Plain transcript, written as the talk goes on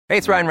Hey,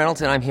 it's Ryan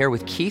Reynolds, and I'm here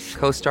with Keith,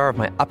 co-star of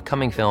my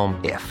upcoming film,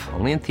 If,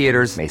 only in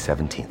theaters May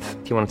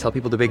 17th. Do you want to tell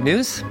people the big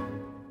news?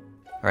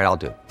 All right, I'll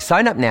do it.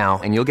 Sign up now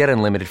and you'll get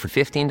unlimited for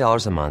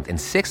 $15 a month and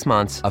 6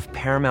 months of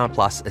Paramount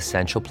Plus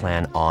Essential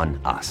Plan on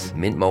us.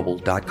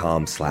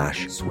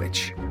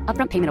 MintMobile.com/switch.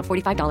 Upfront payment of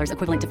 $45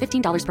 equivalent to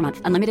 $15 per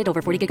month. Unlimited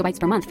over 40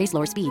 gigabytes per month. Face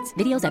lower speeds.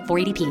 Videos at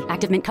 480p.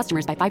 Active Mint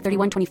customers by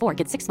 531.24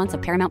 get 6 months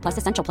of Paramount Plus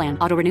Essential Plan.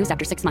 Auto renews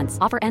after 6 months.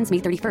 Offer ends May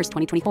 31st,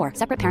 2024.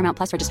 Separate Paramount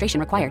Plus registration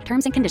required.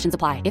 Terms and conditions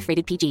apply if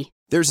rated PG.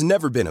 There's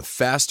never been a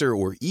faster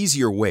or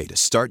easier way to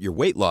start your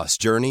weight loss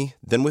journey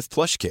than with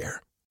PlushCare.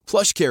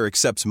 PlushCare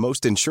accepts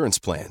most insurance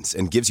plans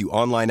and gives you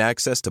online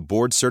access to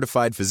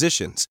board-certified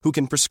physicians who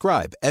can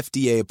prescribe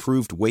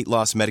FDA-approved weight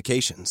loss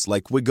medications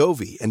like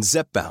Wegovy and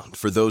Zepbound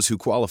for those who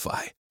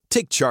qualify.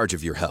 Take charge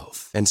of your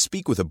health and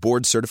speak with a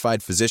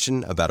board-certified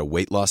physician about a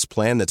weight loss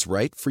plan that's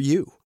right for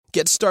you.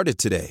 Get started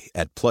today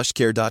at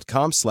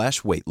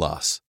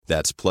plushcare.com/weight-loss.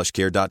 That's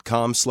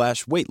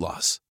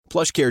plushcare.com/weight-loss.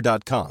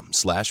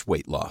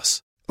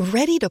 plushcare.com/weight-loss.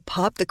 Ready to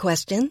pop the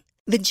question?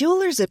 The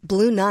jewelers at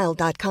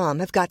BlueNile.com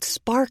have got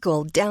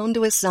sparkle down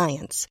to a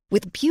science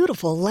with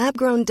beautiful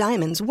lab-grown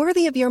diamonds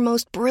worthy of your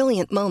most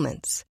brilliant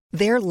moments.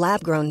 Their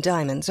lab-grown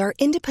diamonds are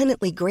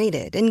independently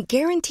graded and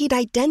guaranteed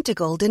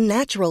identical to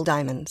natural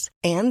diamonds,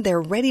 and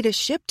they're ready to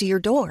ship to your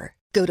door.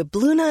 Go to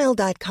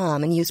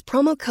BlueNile.com and use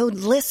promo code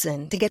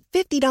LISTEN to get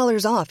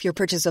 $50 off your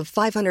purchase of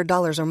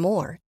 $500 or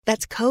more.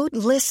 That's code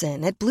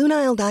LISTEN at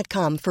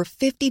BlueNile.com for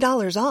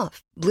 $50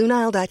 off.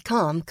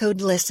 BlueNile.com,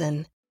 code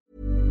LISTEN.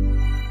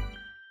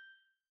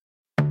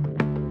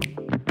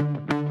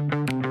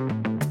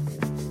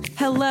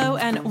 Hello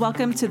and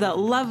welcome to the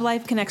Love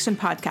Life Connection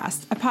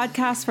podcast, a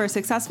podcast for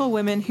successful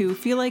women who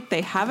feel like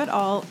they have it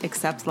all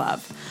except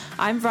love.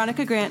 I'm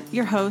Veronica Grant,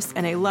 your host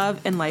and a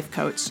love and life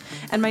coach.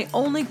 And my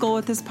only goal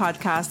with this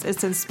podcast is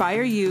to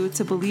inspire you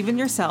to believe in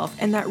yourself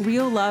and that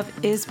real love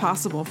is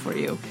possible for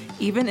you,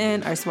 even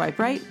in our swipe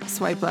right,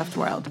 swipe left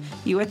world.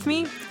 You with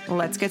me?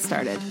 Let's get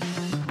started.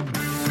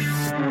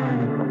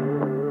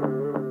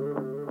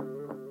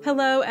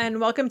 Hello,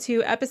 and welcome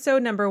to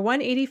episode number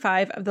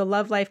 185 of the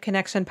Love Life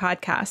Connection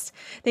podcast.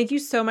 Thank you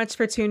so much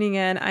for tuning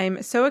in.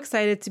 I'm so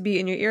excited to be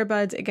in your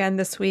earbuds again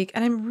this week,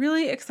 and I'm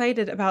really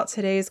excited about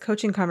today's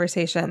coaching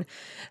conversation.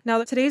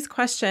 Now, today's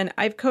question,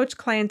 I've coached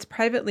clients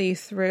privately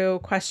through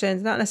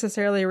questions not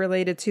necessarily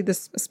related to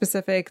this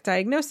specific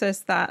diagnosis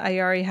that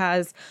Ayari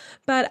has,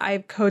 but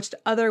I've coached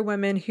other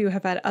women who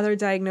have had other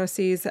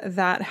diagnoses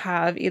that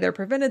have either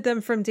prevented them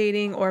from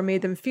dating or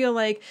made them feel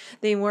like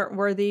they weren't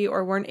worthy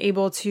or weren't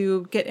able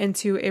to get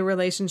into a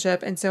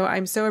relationship. And so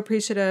I'm so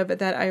appreciative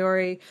that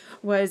Ayari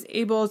was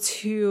able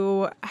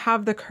to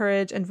have the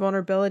courage and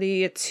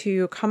vulnerability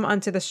to come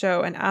onto the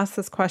show and ask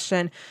this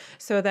question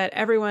so that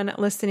everyone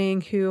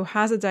listening who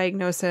has a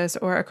diagnosis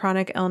or a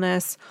chronic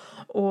illness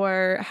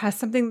or has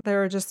something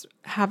they just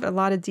have a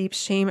lot of deep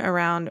shame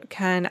around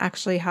can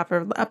actually have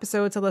an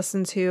episode to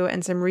listen to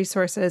and some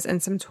resources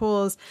and some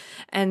tools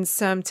and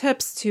some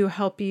tips to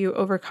help you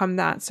overcome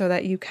that so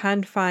that you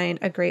can find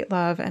a great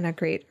love and a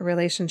great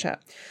relationship.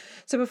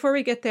 So before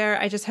we get there,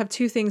 I just have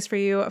two things for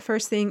you.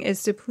 First thing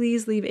is to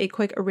please leave a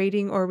quick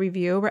rating or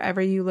review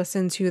wherever you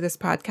listen to this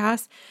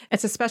podcast.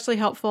 It's especially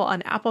helpful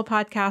on Apple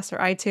Podcasts or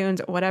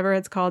iTunes, whatever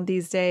it's called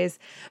these days.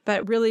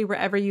 But really,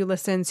 wherever you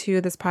listen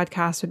to this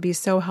podcast would be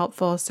so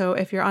helpful. So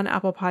if you're on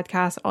Apple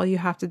Podcasts, all you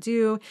have to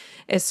do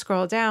is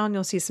scroll down.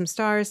 You'll see some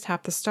stars,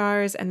 tap the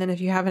stars. And then if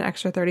you have an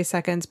extra 30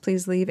 seconds,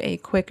 please leave a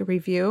quick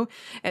review.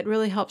 It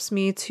really helps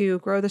me to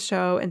grow the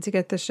show and to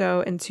get the show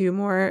into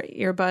more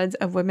earbuds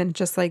of women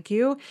just like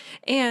you.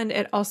 And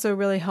it also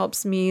really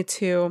helps me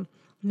to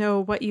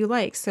know what you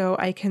like so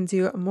I can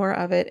do more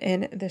of it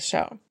in the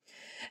show.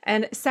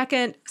 And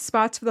second,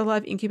 spots for the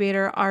Love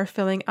Incubator are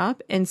filling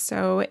up. And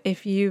so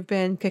if you've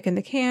been kicking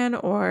the can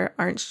or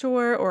aren't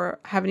sure or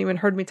haven't even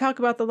heard me talk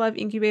about the Love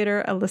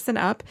Incubator, listen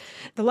up.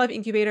 The Love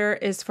Incubator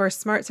is for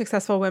smart,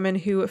 successful women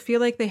who feel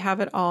like they have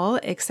it all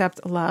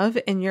except love,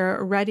 and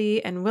you're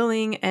ready and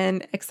willing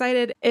and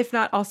excited, if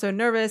not also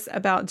nervous,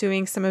 about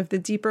doing some of the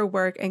deeper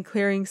work and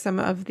clearing some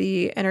of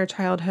the inner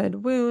childhood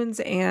wounds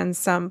and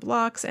some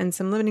blocks and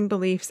some limiting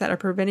beliefs that are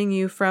preventing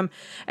you from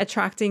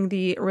attracting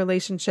the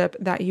relationship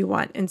that you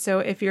want. And so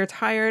if you're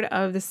tired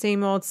of the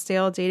same old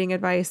stale dating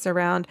advice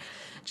around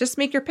just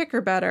make your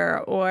picker better,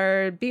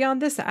 or be on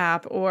this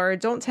app, or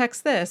don't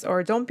text this,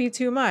 or don't be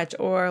too much,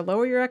 or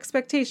lower your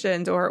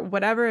expectations, or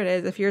whatever it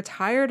is, if you're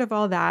tired of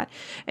all that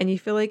and you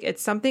feel like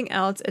it's something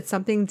else, it's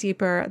something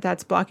deeper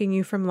that's blocking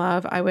you from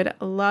love, I would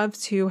love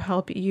to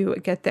help you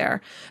get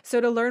there.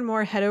 So to learn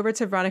more, head over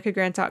to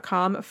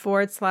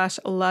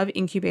veronicagrant.com/love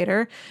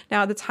incubator.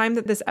 Now, at the time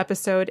that this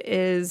episode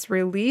is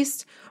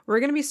released, we're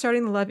going to be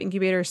starting the Love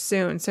Incubator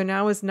soon. So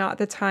now is not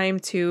the time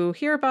to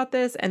hear about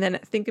this and then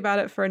think about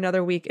it for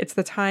another week. It's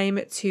the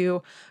time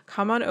to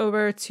come on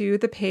over to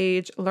the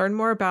page, learn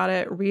more about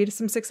it, read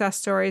some success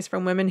stories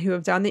from women who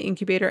have done the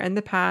incubator in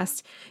the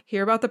past,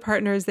 hear about the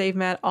partners they've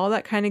met, all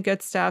that kind of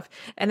good stuff,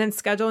 and then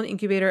schedule an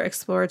incubator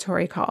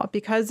exploratory call.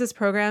 Because this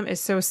program is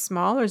so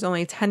small, there's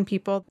only 10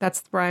 people.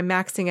 That's where I'm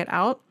maxing it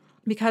out.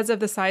 because of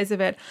the size of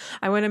it,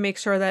 I want to make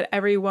sure that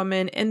every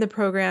woman in the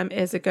program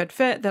is a good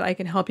fit, that I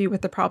can help you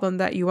with the problem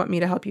that you want me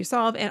to help you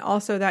solve, and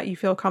also that you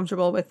feel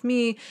comfortable with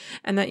me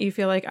and that you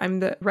feel like I'm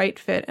the right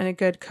fit and a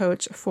good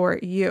coach for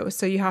you.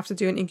 So you have to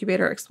do an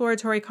incubator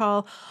exploratory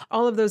call.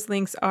 All of those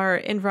links are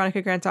in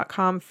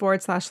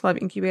veronicagrant.com/love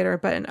incubator.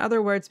 But in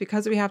other words,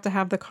 because we have to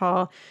have the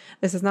call,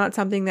 this is not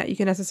something that you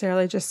can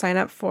necessarily just sign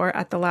up for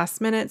at the last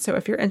minute. So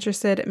if you're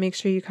interested, make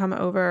sure you come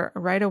over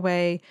right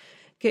away.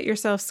 Get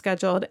yourself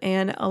scheduled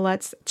and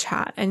let's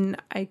chat.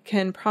 And I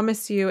can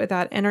promise you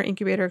that in our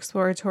incubator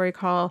exploratory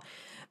call,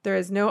 there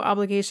is no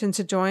obligation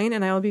to join.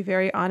 And I will be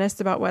very honest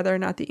about whether or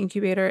not the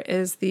incubator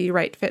is the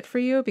right fit for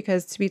you,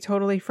 because to be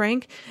totally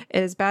frank,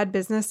 it is bad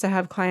business to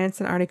have clients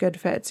that aren't a good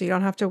fit. So you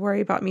don't have to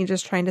worry about me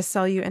just trying to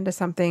sell you into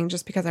something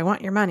just because I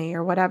want your money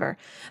or whatever.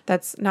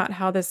 That's not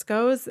how this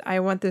goes.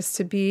 I want this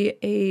to be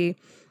a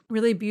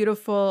really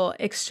beautiful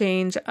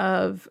exchange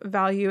of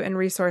value and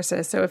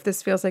resources. So if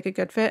this feels like a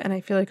good fit and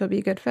I feel like it'll be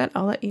a good fit,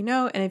 I'll let you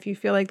know. And if you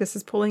feel like this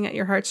is pulling at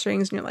your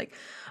heartstrings and you're like,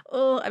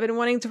 oh, I've been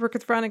wanting to work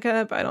with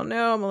Veronica, but I don't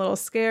know, I'm a little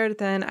scared,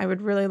 then I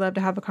would really love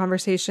to have a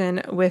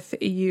conversation with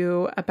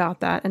you about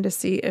that and to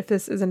see if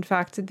this is in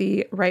fact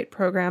the right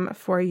program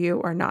for you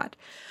or not.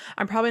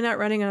 I'm probably not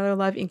running another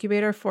Love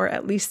Incubator for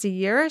at least a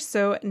year.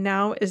 So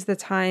now is the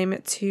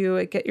time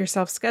to get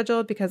yourself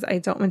scheduled, because I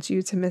don't want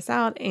you to miss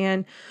out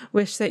and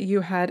wish that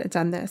you had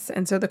done this.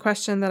 And so the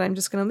question that I'm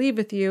just going to leave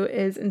with you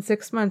is, in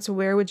 6 months,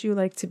 where would you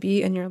like to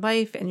be in your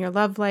life, in your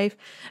love life,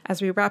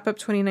 as we wrap up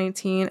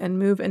 2019 and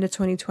move into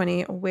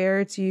 2020?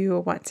 Where do you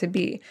want to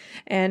be?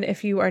 And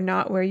if you are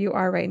not where you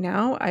are right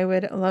now, I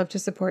would love to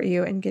support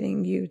you in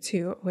getting you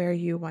to where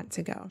you want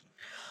to go.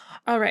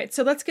 All right,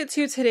 so let's get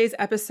to today's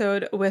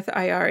episode with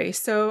Ayari.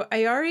 So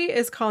Ayari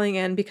is calling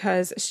in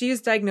because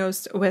she's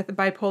diagnosed with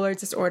bipolar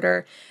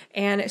disorder,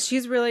 and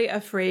she's really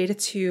afraid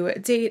to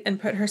date and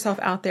put herself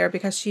out there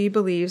because she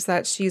believes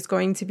that she's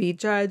going to be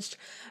judged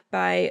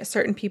by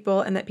certain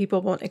people and that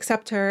people won't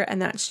accept her and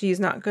that she's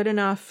not good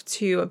enough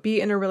to be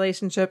in a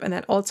relationship, and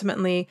that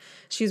ultimately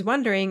she's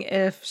wondering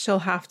if she'll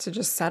have to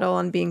just settle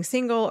on being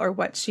single or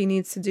what she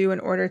needs to do in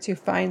order to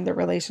find the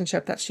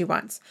relationship that she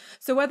wants.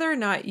 So whether or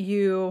not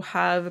you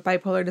have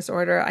bipolar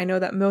disorder, I know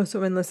that most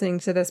women listening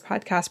to this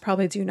podcast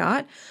probably do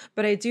not,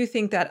 but I do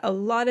think that a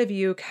lot of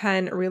you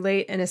can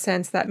relate in a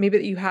sense that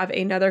maybe you have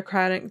another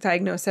chronic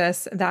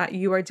diagnosis that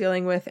you are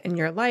dealing with in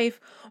your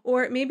life,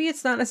 or maybe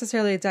it's not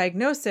necessarily a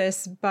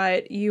diagnosis,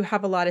 but you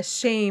have a lot of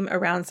shame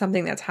around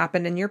something that's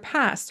happened in your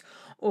past.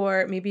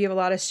 Or maybe you have a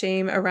lot of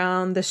shame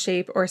around the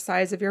shape or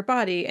size of your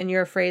body, and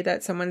you're afraid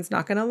that someone's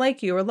not going to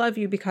like you or love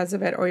you because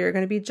of it, or you're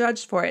going to be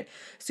judged for it.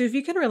 So if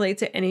you can relate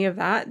to any of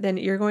that, then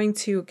you're going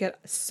to get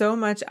so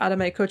much out of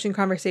my coaching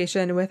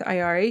conversation with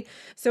Ayari.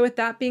 So with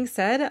that being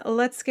said,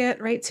 let's get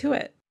right to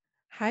it.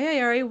 Hi,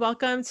 Ayari.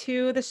 Welcome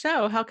to the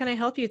show. How can I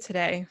help you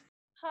today?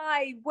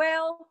 Hi.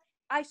 Well,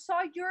 I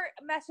saw your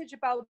message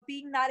about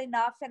being not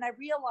enough, and I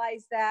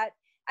realized that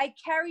I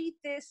carried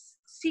this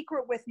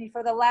secret with me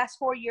for the last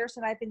 4 years,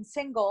 and I've been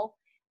single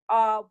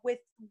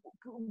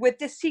with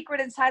this secret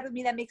inside of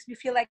me that makes me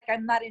feel like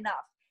I'm not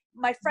enough.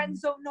 My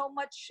friends don't know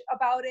much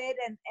about it,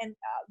 and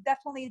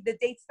definitely the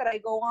dates that I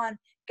go on,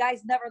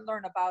 guys never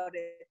learn about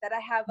it, that I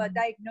have a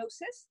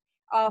diagnosis.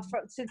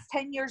 Since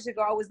 10 years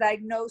ago, I was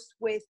diagnosed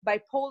with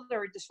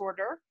bipolar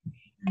disorder.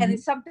 And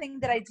it's something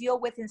that I deal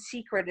with in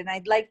secret. And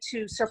I'd like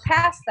to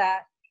surpass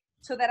that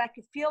so that I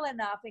could feel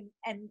enough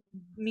and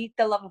meet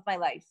the love of my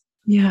life.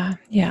 Yeah.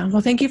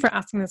 Well, thank you for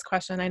asking this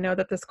question. I know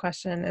that this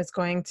question is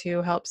going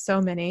to help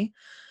so many,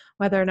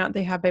 whether or not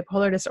they have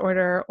bipolar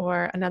disorder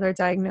or another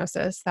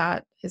diagnosis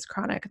that is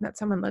chronic and that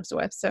someone lives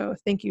with. So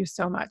thank you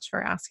so much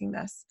for asking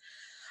this.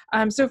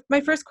 So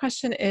my first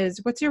question is,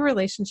 what's your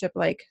relationship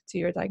like to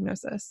your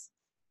diagnosis?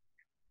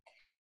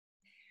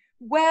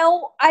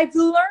 Well, I've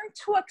learned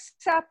to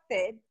accept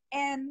it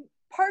and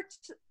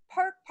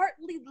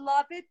partly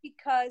love it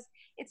because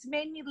it's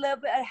made me live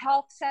a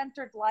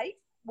health-centered life,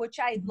 which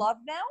I love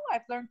now.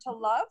 I've learned to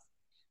love.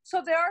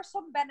 So there are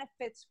some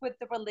benefits with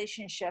the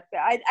relationship.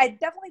 I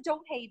definitely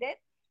don't hate it,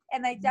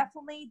 and I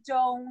definitely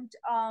don't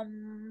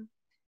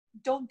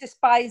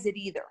despise it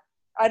either.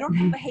 I don't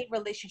have a hate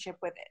relationship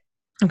with it.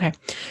 Okay.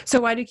 So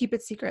why do you keep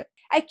it secret?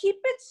 I keep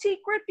it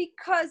secret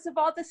because of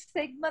all the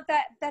stigma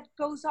that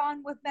goes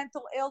on with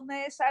mental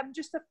illness. I'm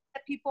just afraid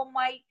that people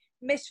might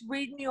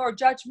misread me or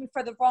judge me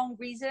for the wrong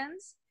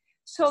reasons.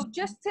 So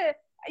just to,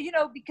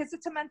 because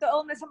it's a mental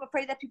illness, I'm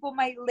afraid that people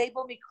might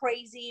label me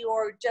crazy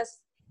or just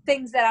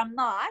things that I'm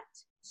not.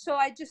 So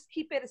I just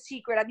keep it a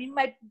secret. I mean,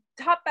 my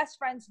top best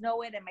friends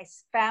know it and my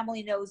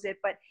family knows it,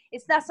 but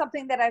it's not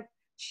something that I've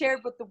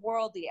shared with the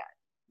world yet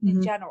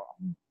in general.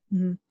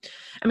 Mm-hmm.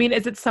 I mean,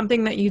 is it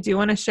something that you do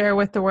want to share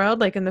with the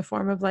world, like in the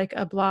form of like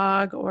a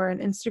blog or an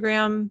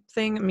Instagram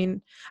thing? I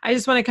mean, I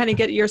just want to kind of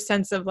get your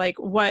sense of like,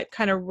 what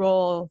kind of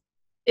role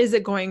is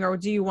it going, or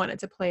do you want it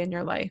to play in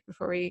your life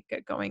before we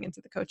get going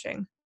into the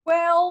coaching?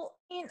 Well,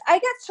 I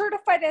got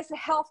certified as a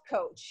health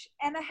coach,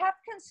 and I have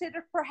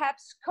considered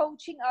perhaps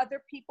coaching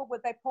other people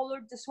with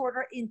bipolar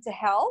disorder into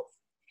health.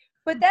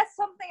 But that's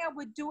something I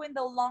would do in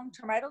the long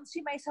term. I don't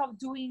see myself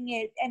doing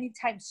it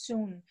anytime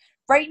soon.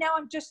 Right now,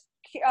 I'm just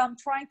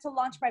trying to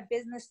launch my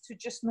business to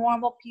just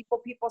normal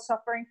people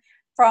suffering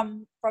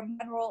from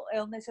general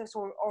illnesses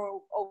or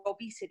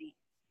obesity.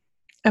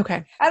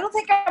 Okay. I don't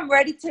think I'm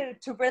ready to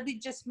really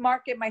just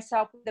market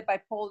myself with the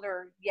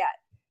bipolar yet.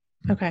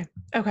 Okay.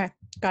 Okay.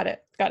 Got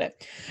it. Got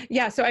it.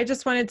 Yeah. So I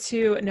just wanted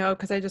to know,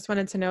 because I just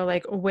wanted to know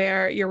like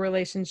where your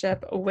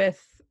relationship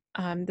with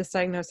this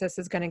diagnosis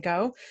is going to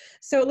go.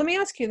 So let me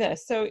ask you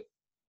this. So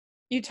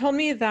you told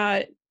me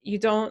that you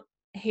don't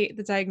hate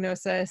the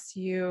diagnosis,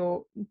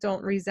 you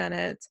don't resent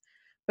it,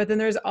 but then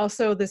there's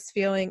also this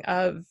feeling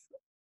of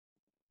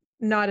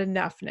not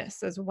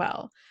enoughness as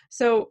well.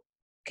 So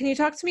can you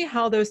talk to me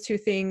how those two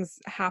things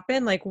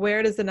happen? Like,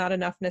 where does the not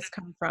enoughness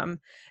come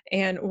from?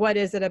 And what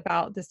is it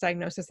about this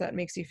diagnosis that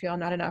makes you feel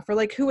not enough? Or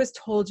like, who has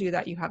told you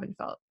that you haven't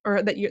felt,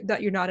 or that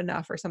you're not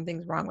enough, or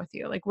something's wrong with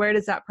you? Like, where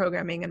does that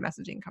programming and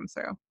messaging come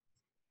through?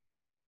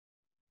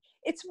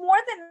 It's more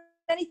than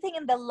anything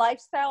in the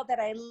lifestyle that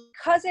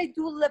because I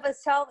do live a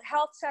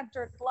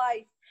health-centered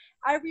life,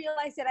 I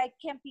realize that I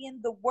can't be in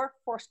the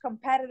workforce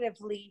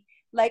competitively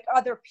like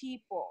other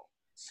people.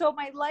 So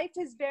my life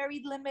is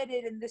very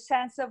limited in the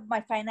sense of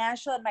my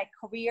financial and my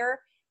career.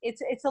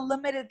 It's a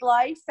limited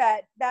life.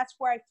 That's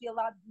where I feel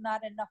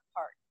not enough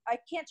part. I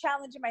can't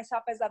challenge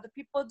myself as other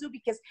people do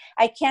because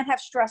I can't have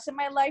stress in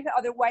my life.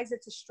 Otherwise,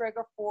 it's a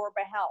trigger for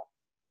my health.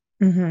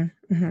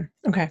 Mm-hmm.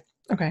 Mm-hmm. Okay.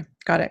 Okay.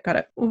 Got it. Got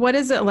it. What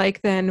is it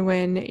like then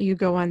when you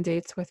go on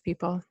dates with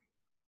people?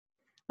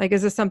 Like,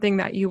 is this something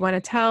that you want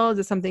to tell? Is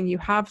it something you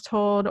have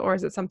told? Or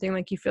is it something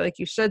like you feel like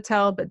you should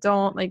tell, but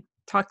don't? Like,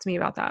 talk to me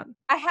about that.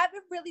 I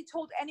haven't really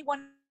told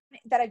anyone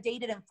that I've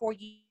dated in 4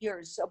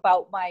 years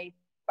about my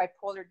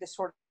bipolar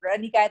disorder,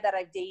 any guy that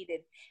I've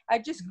dated. I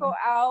just go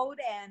out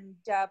and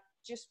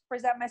just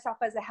present myself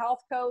as a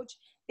health coach.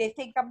 They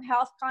think I'm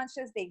health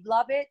conscious. They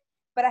love it.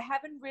 But I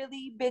haven't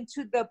really been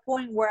to the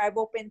point where I've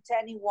opened to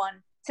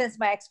anyone since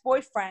my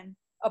ex-boyfriend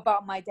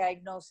about my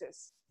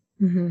diagnosis.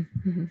 Mm-hmm.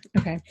 Mm-hmm.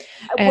 Okay.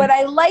 What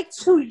I like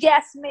to,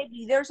 yes,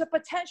 maybe there's a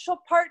potential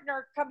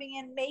partner coming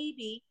in,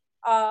 maybe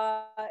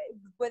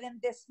within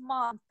this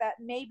month that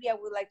maybe I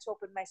would like to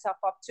open myself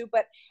up to,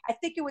 but I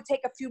think it would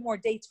take a few more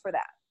dates for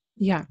that.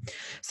 Yeah.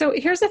 So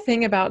here's the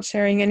thing about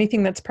sharing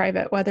anything that's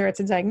private, whether it's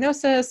a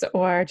diagnosis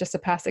or just a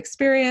past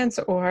experience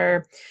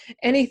or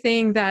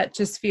anything that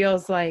just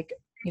feels like,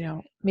 you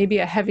know, maybe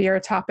a heavier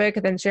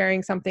topic than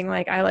sharing something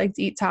like I like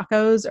to eat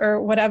tacos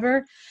or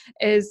whatever,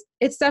 is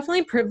it's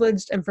definitely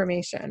privileged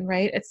information,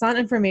 right? It's not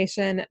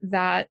information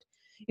that,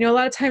 you know, a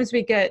lot of times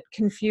we get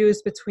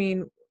confused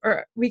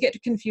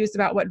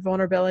about what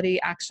vulnerability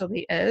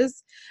actually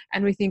is.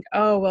 And we think,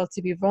 oh, well,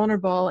 to be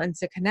vulnerable and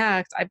to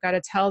connect, I've got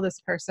to tell this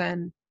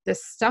person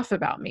this stuff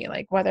about me,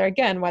 like whether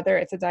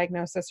it's a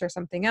diagnosis or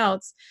something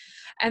else.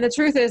 And the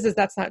truth is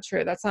that's not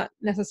true. That's not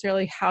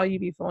necessarily how you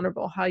be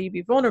vulnerable. How you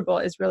be vulnerable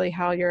is really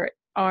how you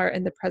are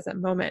in the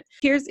present moment.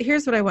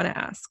 Here's what I want to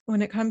ask.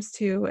 When it comes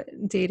to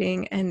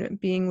dating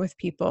and being with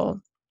people,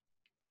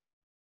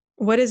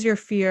 what is your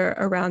fear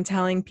around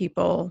telling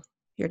people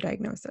your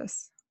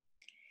diagnosis?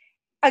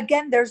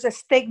 Again, there's a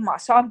stigma.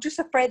 So I'm just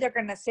afraid they're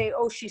going to say,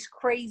 oh, she's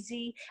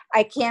crazy.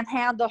 I can't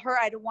handle her.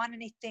 I don't want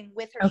anything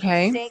with her.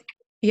 Okay. She's sick.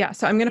 Yeah.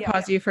 So I'm going to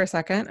pause you for a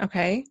second.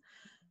 Okay.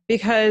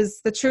 Because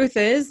the truth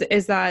is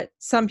that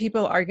some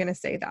people are going to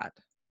say that.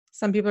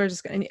 Some people are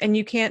just going to, and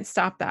you can't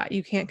stop that.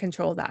 You can't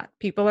control that.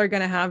 People are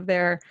going to have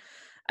their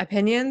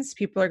opinions.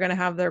 People are going to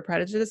have their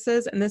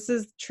prejudices. And this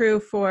is true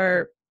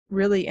for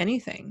really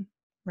anything,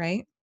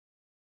 right?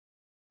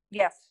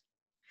 Yes.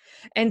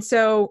 And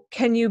so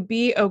can you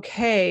be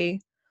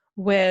okay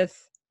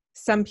with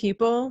some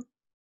people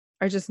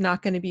are just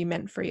not going to be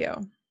meant for you?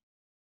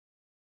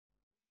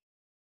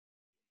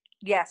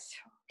 Yes.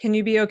 Can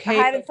you be okay?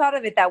 I hadn't thought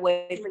of it that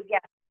way, but yeah.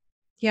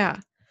 Yeah.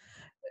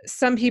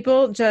 Some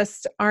people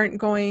just aren't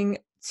going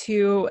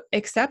to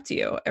accept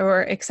you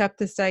or accept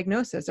this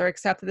diagnosis or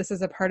accept that this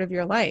is a part of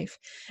your life.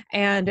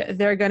 And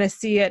they're going to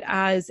see it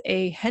as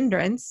a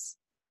hindrance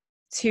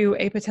to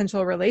a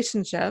potential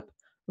relationship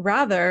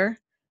rather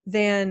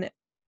than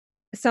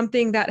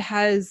something that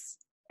has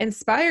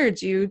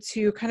inspired you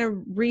to kind of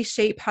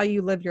reshape how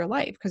you live your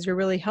life because you're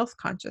really health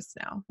conscious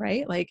now,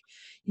 right? Like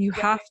you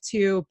have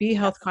to be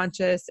health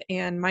conscious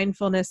and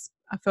mindfulness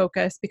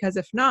focused because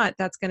if not,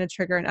 that's going to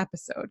trigger an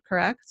episode,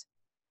 correct?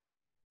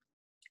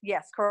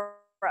 Yes,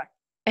 correct.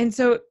 And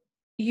so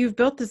you've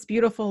built this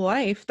beautiful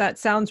life that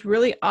sounds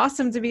really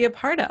awesome to be a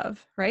part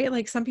of, right?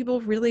 Like some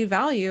people really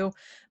value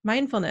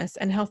mindfulness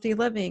and healthy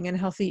living and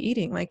healthy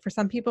eating. Like for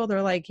some people,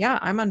 they're like, yeah,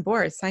 I'm on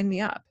board, sign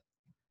me up,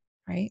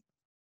 right?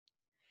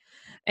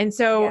 And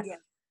so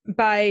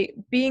by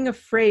being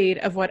afraid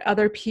of what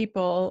other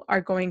people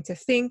are going to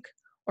think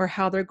or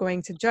how they're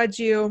going to judge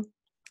you,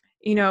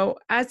 you know,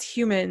 as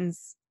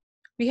humans,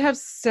 we have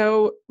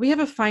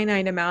a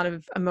finite amount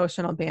of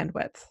emotional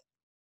bandwidth,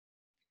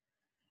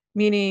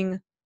 meaning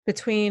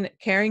between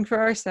caring for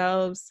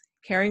ourselves,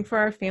 caring for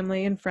our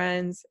family and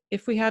friends,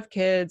 if we have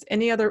kids,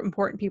 any other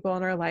important people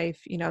in our life,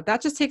 you know,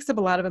 that just takes up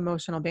a lot of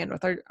emotional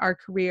bandwidth, our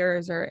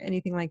careers or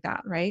anything like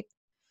that, right?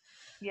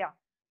 Yeah.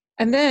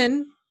 And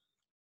then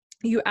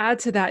you add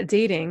to that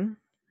dating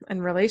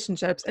and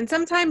relationships, and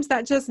sometimes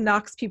that just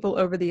knocks people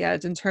over the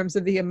edge in terms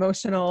of the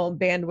emotional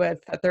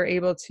bandwidth that they're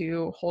able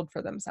to hold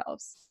for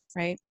themselves,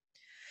 right?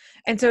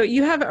 And so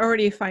you have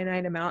already a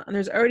finite amount, and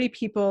there's already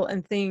people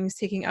and things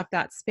taking up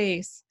that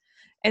space.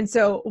 And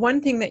so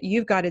one thing that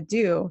you've got to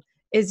do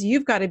is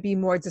you've got to be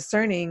more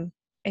discerning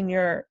in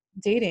your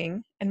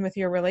dating and with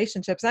your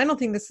relationships. I don't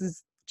think this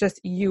is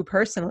just you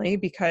personally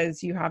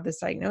because you have this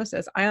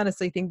diagnosis. I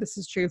honestly think this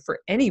is true for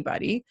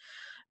anybody,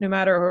 no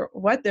matter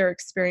what their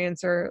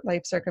experience or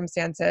life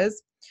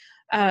circumstances.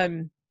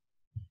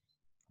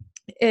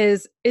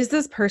 Is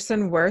this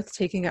person worth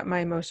taking up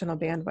my emotional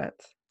bandwidth?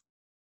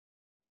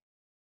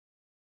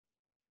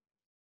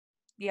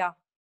 Yeah.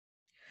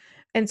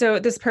 And so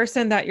this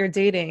person that you're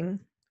dating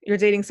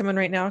someone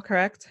right now,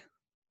 correct?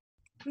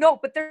 No,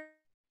 but there's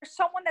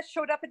someone that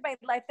showed up in my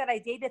life that I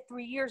dated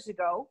 3 years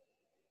ago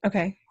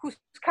Okay. who's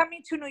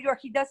coming to New York.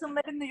 He doesn't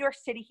live in New York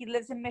City. He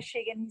lives in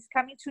Michigan. He's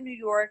coming to New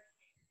York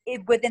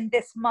within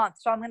this month.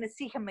 So I'm going to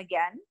see him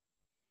again.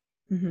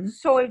 Mm-hmm.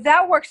 So if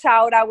that works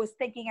out, I was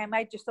thinking I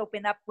might just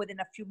open up within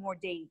a few more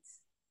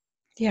dates.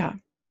 Yeah.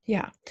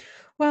 Yeah.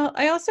 Well,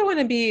 I also want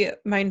to be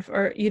mindful,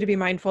 or you to be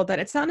mindful, that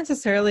it's not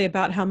necessarily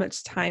about how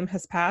much time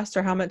has passed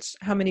or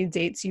how many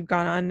dates you've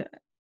gone on,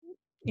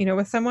 you know,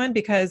 with someone,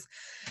 because,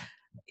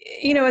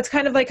 you know, it's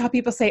kind of like how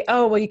people say,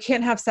 oh, well, you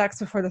can't have sex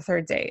before the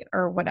third date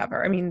or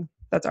whatever. I mean,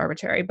 that's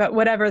arbitrary, but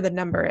whatever the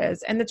number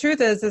is. And the truth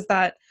is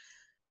that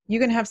you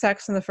can have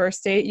sex on the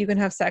first date, you can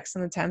have sex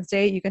on the 10th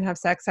date, you can have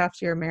sex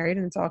after you're married,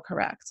 and it's all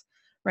correct,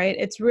 right?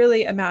 It's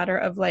really a matter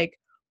of like,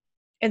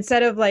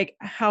 instead of like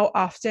how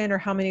often or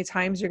how many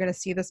times you're going to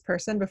see this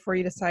person before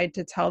you decide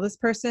to tell this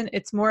person,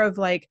 it's more of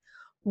like,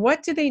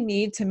 what do they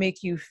need to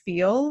make you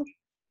feel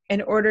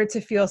in order to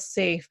feel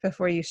safe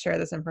before you share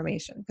this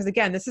information? Because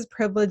again, this is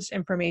privileged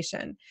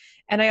information.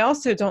 And I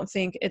also don't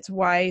think it's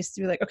wise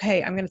to be like,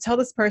 okay, I'm going to tell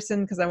this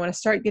person because I want to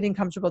start getting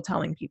comfortable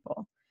telling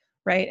people,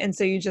 right? And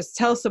so you just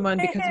tell someone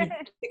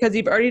because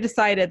you've already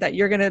decided that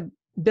you're going to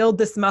build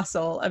this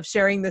muscle of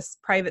sharing this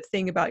private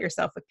thing about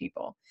yourself with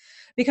people.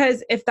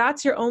 Because if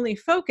that's your only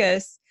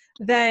focus,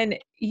 then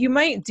you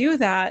might do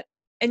that.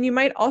 And you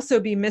might also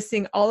be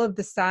missing all of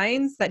the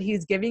signs that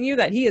he's giving you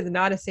that he is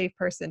not a safe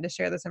person to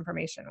share this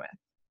information with.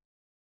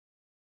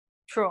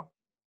 True.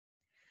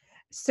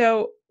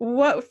 So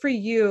what for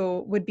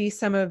you would be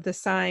some of the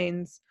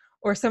signs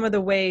or some of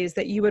the ways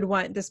that you would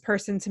want this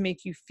person to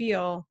make you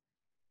feel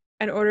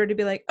in order to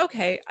be like,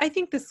 okay, I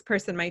think this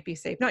person might be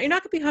safe? Now, you're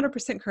not going to be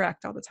 100%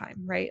 correct all the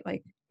time, right?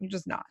 Like, you're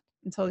just not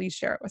until you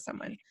share it with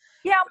someone.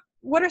 Yeah.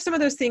 What are some of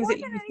those things More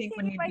that than you think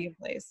would anything, need to be in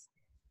place?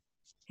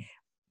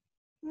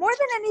 more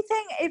than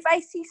anything, if I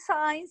see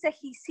signs that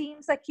he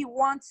seems like he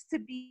wants to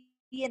be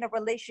in a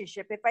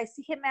relationship, if I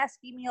see him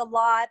asking me a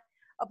lot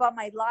about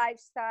my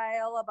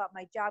lifestyle, about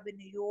my job in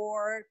New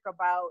York,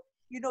 about,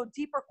 you know,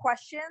 deeper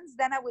questions,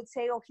 then I would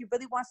say, oh, he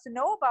really wants to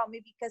know about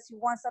me because he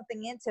wants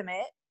something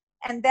intimate.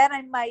 And then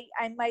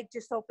I might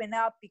just open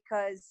up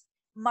because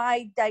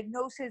my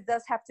diagnosis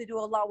does have to do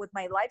a lot with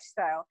my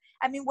lifestyle.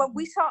 I mean,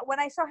 when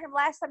I saw him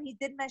last time, he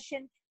did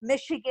mention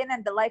Michigan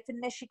and the life in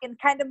Michigan,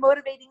 kind of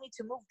motivating me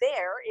to move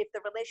there if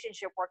the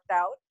relationship worked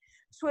out.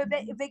 So if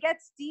it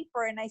gets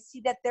deeper and I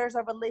see that there's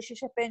a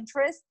relationship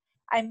interest,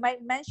 I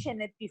might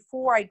mention it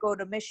before I go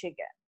to Michigan,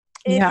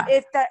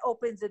 if that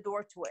opens the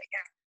door to it.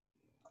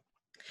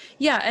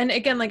 Yeah. And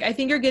again, like, I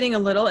think you're getting a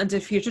little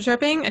into future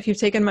tripping. If you've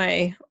taken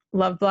my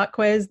love block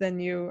quiz, then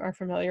you are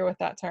familiar with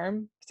that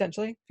term,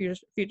 potentially,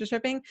 future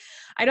tripping.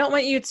 I don't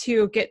want you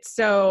to get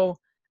so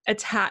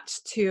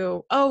attached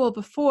to, oh, well,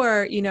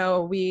 before, you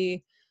know,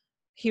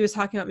 he was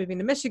talking about moving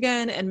to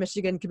Michigan, and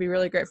Michigan could be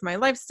really great for my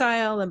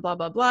lifestyle and blah,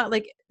 blah, blah.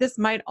 Like, this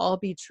might all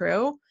be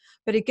true.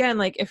 But again,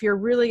 like, if you're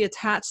really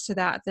attached to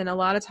that, then a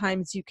lot of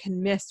times you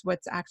can miss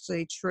what's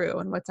actually true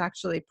and what's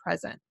actually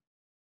present.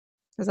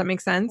 Does that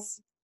make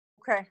sense?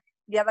 Okay.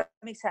 Yeah, that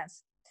makes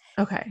sense.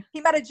 Okay. He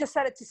might have just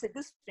said it to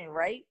seduce me,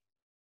 right?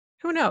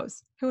 Who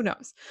knows? Who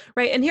knows?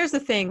 Right. And here's the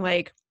thing,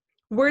 like,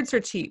 words are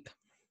cheap.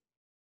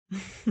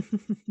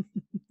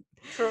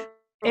 True.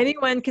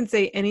 Anyone can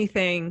say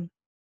anything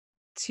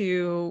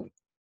to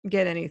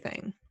get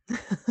anything.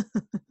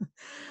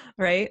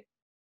 Right.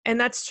 And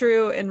that's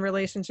true in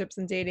relationships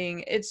and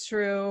dating. It's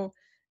true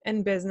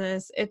in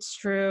business. It's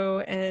true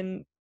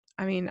in,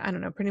 I mean, I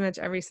don't know, pretty much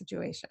every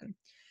situation.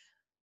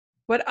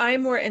 What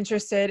I'm more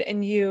interested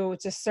in you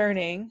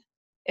discerning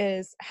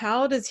is,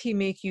 how does he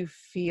make you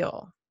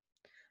feel?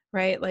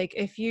 Right? Like,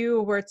 if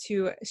you were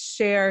to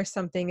share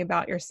something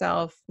about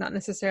yourself, not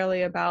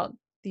necessarily about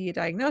the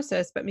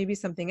diagnosis, but maybe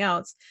something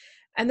else,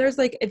 and there's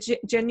like a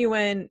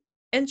genuine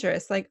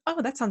interest, like,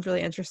 oh, that sounds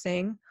really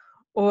interesting.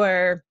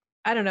 Or,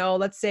 I don't know,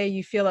 let's say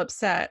you feel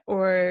upset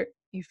or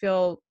you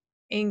feel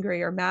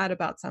angry or mad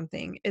about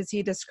something. Is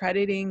he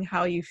discrediting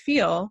how you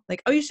feel?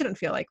 Like, oh, you shouldn't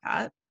feel like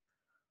that.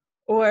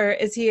 Or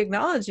is he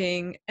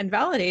acknowledging and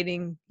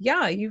validating,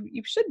 yeah, you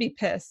should be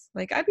pissed.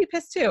 Like, I'd be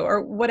pissed too,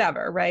 or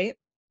whatever, right?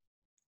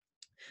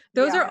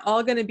 Those Yeah. are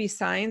all going to be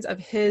signs of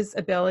his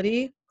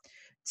ability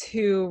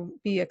to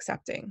be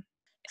accepting.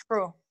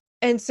 True.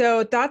 And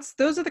so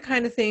those are the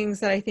kind of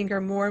things that I think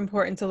are more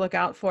important to look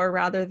out for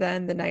rather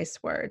than the nice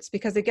words.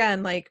 Because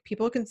again, like,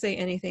 people can say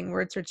anything.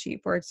 Words are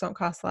cheap. Words don't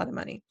cost a lot of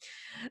money.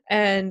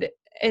 And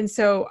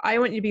so I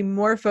want you to be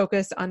more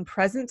focused on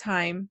present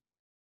time,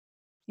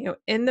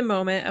 in the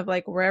moment of,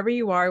 like, wherever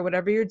you are,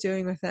 whatever you're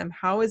doing with him,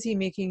 how is he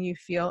making you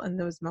feel in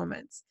those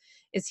moments?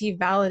 Is he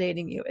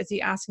validating you? Is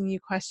he asking you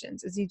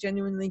questions? Is he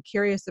genuinely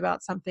curious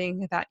about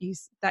something that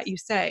you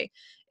say?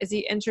 Is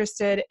he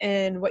interested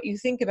in what you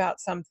think about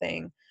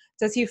something?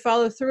 Does he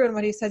follow through on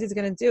what he says he's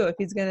going to do? If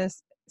he's going to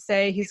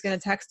say he's going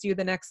to text you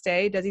the next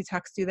day, does he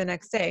text you the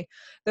next day?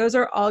 Those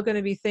are all going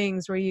to be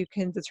things where you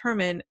can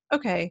determine,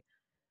 okay,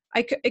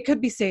 it could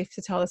be safe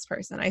to tell this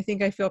person. I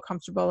think I feel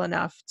comfortable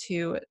enough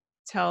to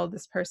tell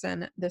this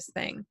person this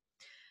thing.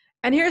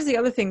 And here's the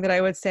other thing that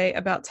I would say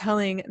about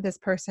telling this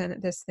person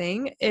this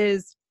thing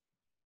is,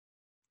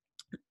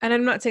 and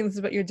I'm not saying this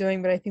is what you're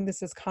doing, but I think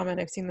this is common.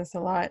 I've seen this a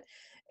lot,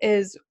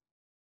 is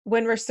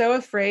when we're so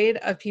afraid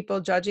of people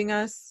judging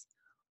us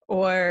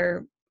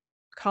or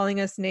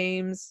calling us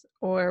names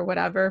or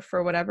whatever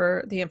for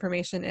whatever the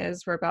information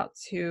is we're about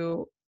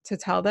to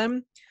tell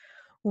them,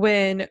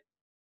 when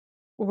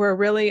we're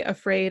really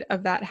afraid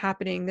of that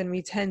happening, then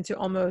we tend to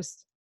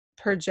almost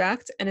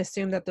project and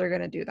assume that they're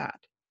going to do that.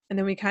 And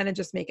then we kind of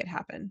just make it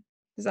happen.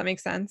 Does that make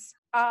sense?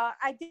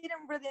 I didn't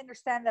really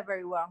understand that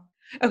very well.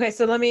 Okay,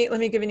 so let me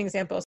give you an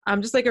example.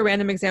 Just like a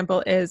random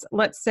example is,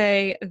 let's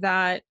say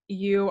that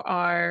you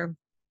are,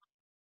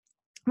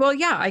 well,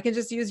 yeah, I can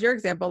just use your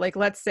example. Like,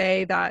 let's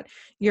say that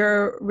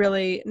you're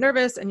really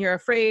nervous and you're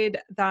afraid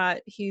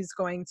that he's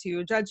going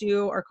to judge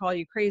you or call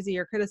you crazy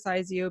or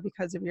criticize you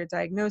because of your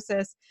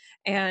diagnosis.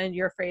 And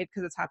you're afraid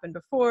because it's happened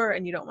before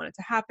and you don't want it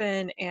to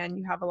happen. And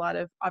you have a lot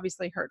of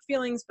obviously hurt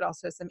feelings, but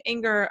also some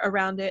anger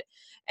around it.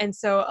 And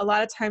so a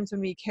lot of times when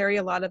we carry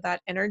a lot of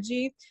that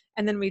energy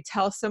and then we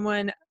tell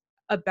someone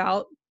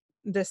about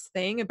this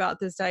thing, about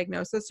this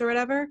diagnosis or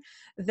whatever,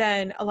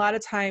 then a lot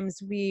of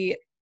times we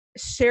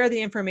share the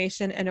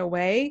information in a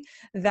way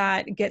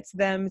that gets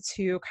them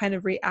to kind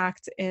of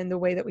react in the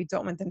way that we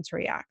don't want them to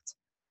react,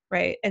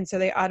 right? And so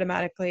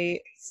we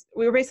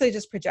were basically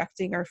just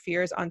projecting our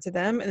fears onto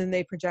them, and then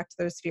they project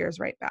those fears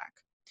right back.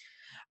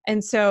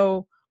 And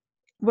so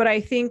what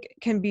I think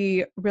can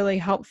be really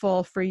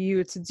helpful for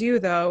you to do,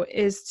 though,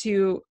 is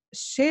to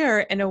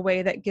share in a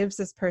way that gives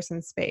this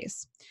person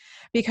space.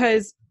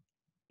 Because,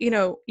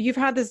 you've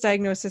had this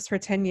diagnosis for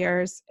 10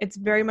 years. It's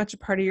very much a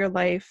part of your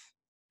life.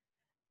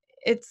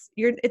 It's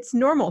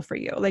normal for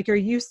you, like, you're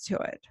used to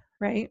it,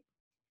 right?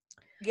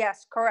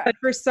 Yes, correct. But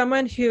for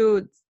someone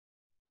who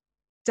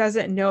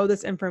doesn't know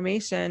this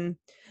information,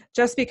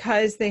 just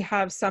because they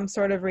have some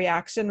sort of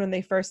reaction when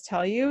they first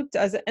tell you,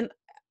 doesn't,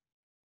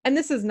 and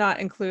this does not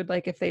include,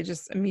 like, if they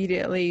just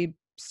immediately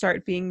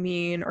start being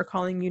mean or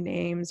calling you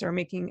names or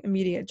making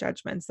immediate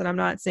judgments, then I'm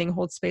not saying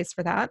hold space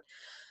for that.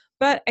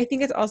 But I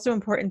think it's also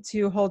important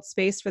to hold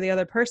space for the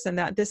other person,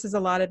 that this is a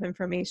lot of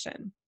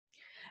information,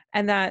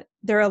 and that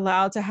they're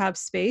allowed to have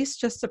space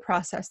just to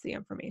process the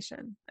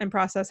information and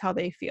process how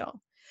they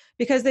feel,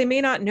 because they may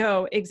not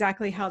know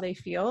exactly how they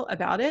feel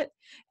about it.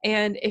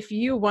 And if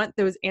you want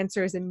those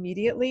answers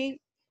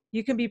immediately,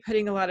 you can be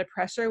putting a lot of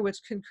pressure,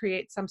 which can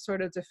create some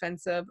sort of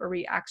defensive or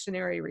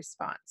reactionary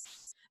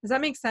response. Does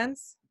that make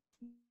sense?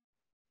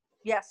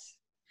 Yes.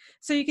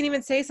 So you can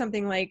even say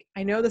something like,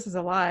 I know this is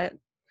a lot.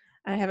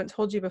 I haven't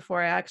told you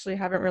before. I actually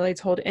haven't really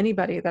told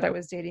anybody that I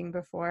was dating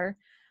before.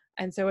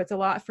 And so it's a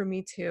lot for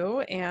me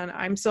too. And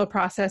I'm still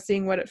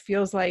processing what it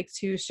feels like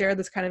to share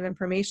this kind of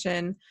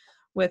information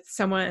with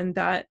someone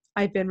that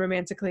I've been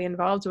romantically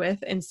involved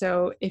with. And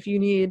so if you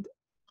need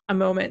a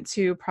moment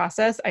to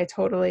process, I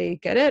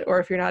totally get it. Or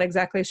if you're not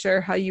exactly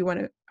sure how you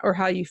want to, or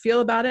how you feel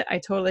about it, I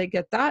totally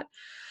get that.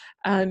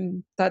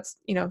 That's,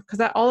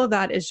 because all of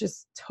that is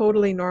just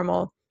totally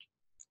normal.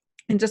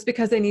 And just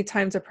because they need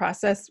time to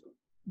process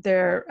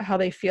how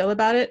they feel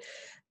about it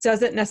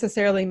doesn't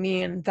necessarily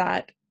mean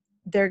that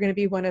they're going to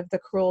be one of the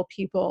cruel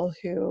people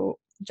who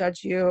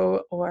judge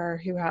you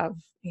or who have,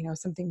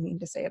 something mean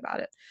to say about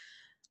it.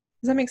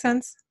 Does that make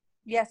sense?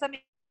 Yes, that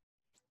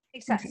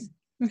makes sense.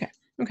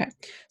 Okay.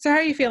 So how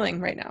are you feeling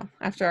right now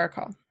after our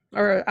call,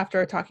 or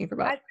after talking for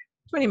about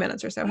 20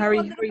 minutes or so? How are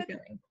you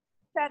feeling?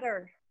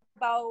 Better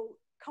about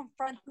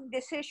confronting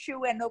this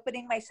issue and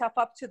opening myself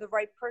up to the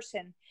right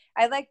person.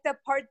 I like the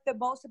part the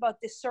most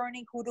about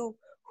discerning who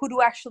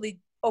to actually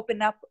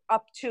open up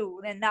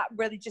to, and not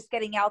really just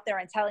getting out there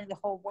and telling the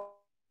whole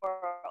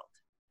world.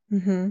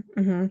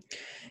 Mm-hmm.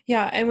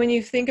 Yeah. And when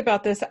you think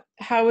about this,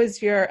 how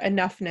is your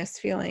enoughness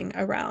feeling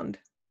around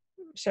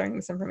sharing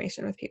this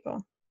information with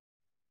people?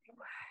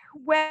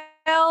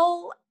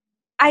 Well,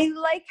 I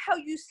like how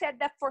you said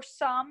that for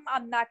some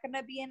I'm not going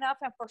to be enough,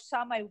 and for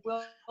some I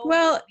will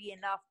be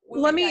enough.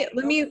 Let me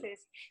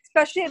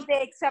especially if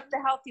they accept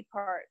the healthy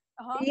part.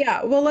 Uh-huh.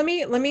 Yeah. Well,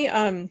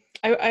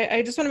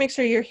 I just want to make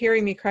sure you're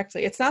hearing me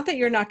correctly. It's not that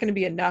you're not going to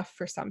be enough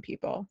for some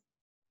people.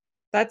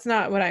 That's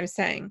not what I'm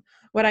saying.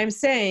 What I'm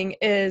saying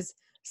is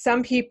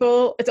some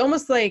people, it's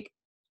almost like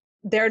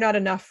they're not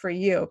enough for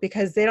you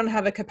because they don't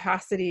have a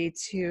capacity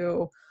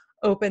to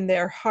open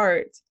their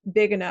heart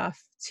big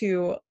enough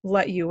to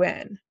let you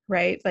in,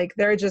 right? Like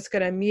they're just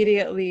going to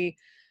immediately,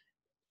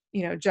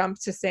 jump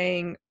to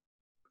saying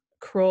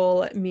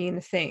cruel, mean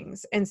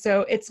things. And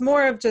so it's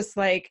more of just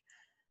like,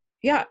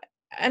 yeah.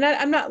 And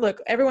I'm not,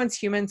 look, everyone's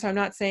human. So I'm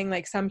not saying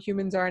like some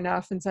humans are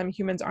enough and some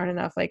humans aren't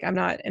enough. Like I'm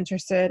not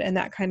interested in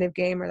that kind of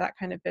game or that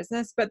kind of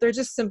business, but they're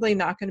just simply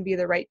not going to be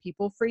the right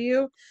people for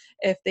you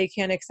if they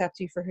can't accept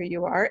you for who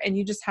you are. And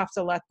you just have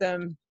to let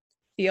them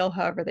feel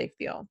however they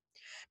feel.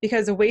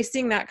 Because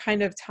wasting that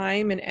kind of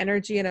time and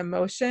energy and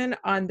emotion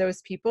on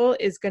those people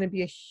is going to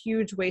be a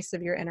huge waste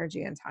of your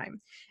energy and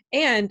time.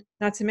 And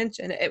not to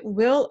mention, it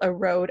will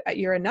erode at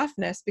your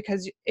enoughness,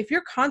 because if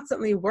you're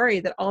constantly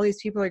worried that all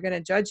these people are going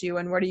to judge you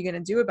and what are you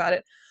going to do about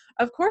it,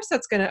 of course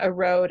that's going to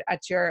erode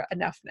at your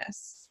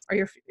enoughness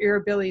or your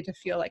ability to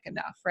feel like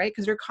enough, right?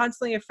 Because you're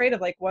constantly afraid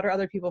of like, what are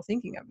other people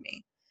thinking of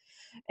me?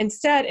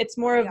 Instead, it's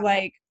more of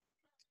like,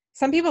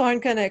 some people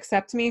aren't going to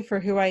accept me for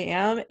who I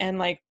am, and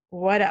like,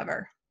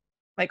 whatever.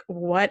 Like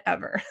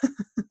whatever.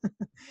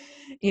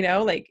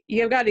 Like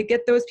you've got to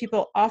get those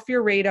people off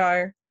your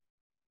radar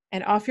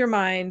and off your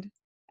mind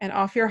and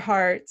off your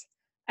heart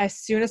as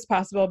soon as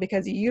possible,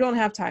 because you don't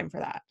have time for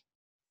that.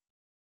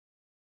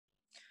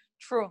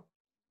 True.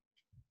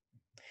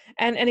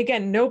 And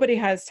again, nobody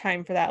has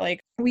time for that.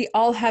 Like we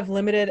all have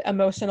limited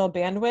emotional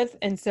bandwidth.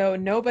 And so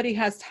nobody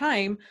has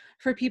time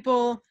for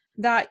people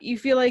that you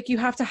feel like you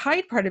have to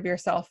hide part of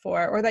yourself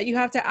for, or that you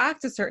have to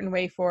act a certain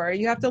way for, or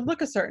you have to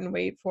look a certain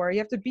way for, you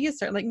have to be a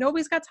certain, like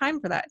nobody's got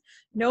time for that.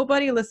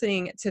 Nobody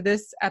listening to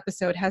this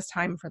episode has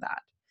time for that,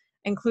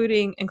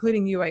 including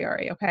you,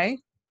 Ayari. Okay.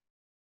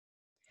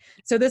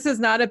 So this is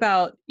not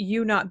about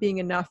you not being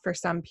enough for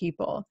some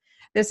people.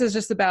 This is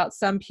just about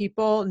some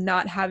people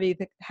not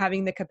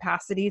having the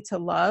capacity to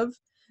love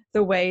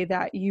the way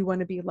that you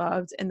want to be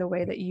loved and the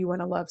way that you want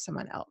to love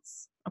someone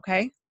else.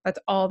 Okay? That's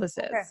all this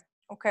is.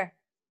 Okay.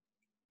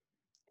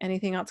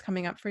 Anything else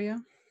coming up for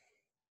you?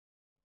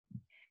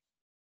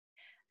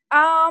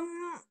 Yeah,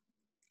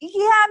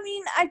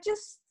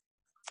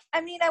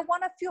 I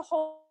want to feel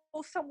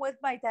wholesome with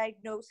my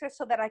diagnosis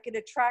so that I can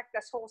attract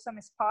as wholesome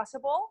as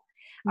possible.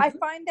 Mm-hmm. I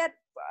find that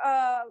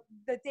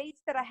the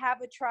dates that I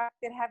have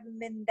attracted haven't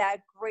been that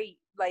great.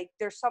 Like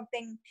there's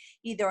something,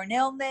 either an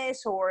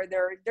illness or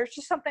there's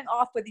just something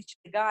off with each of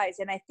the guys.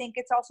 And I think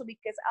it's also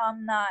because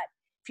I'm not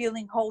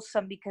feeling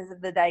wholesome because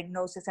of the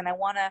diagnosis, and I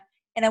want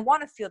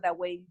to feel that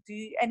way. Do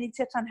you any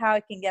tips on how I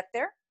can get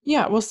there?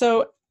 Yeah, well,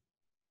 so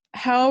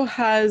how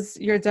has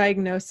your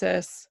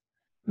diagnosis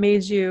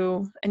made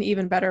you an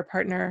even better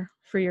partner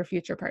for your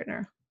future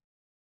partner?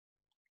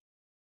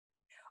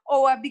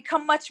 Oh, I've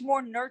become much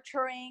more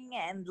nurturing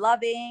and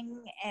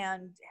loving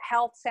and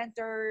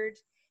health-centered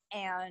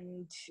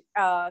and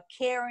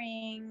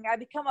caring. I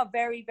become a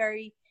very,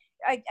 very,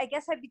 I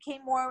guess I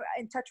became more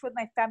in touch with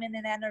my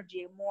feminine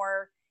energy,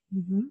 more,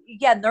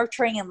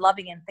 nurturing and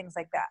loving and things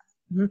like that.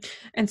 Mm-hmm.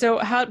 And so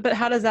how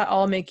does that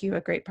all make you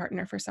a great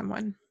partner for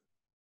someone?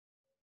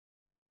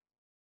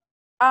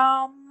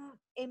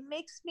 It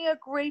makes me a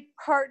great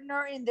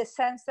partner in the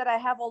sense that I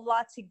have a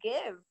lot to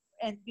give.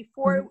 And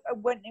before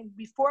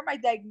my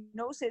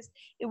diagnosis,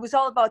 it was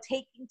all about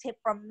taking tip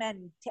from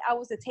men. I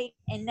was a take,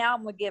 and now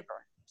I'm a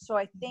giver. So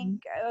I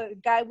think a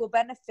guy will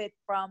benefit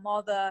from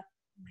all the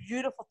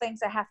beautiful things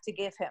I have to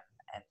give him.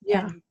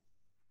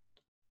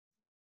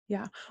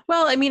 Yeah.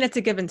 Well, I mean, it's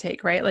a give and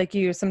take, right? Like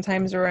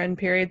sometimes we're in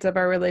periods of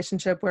our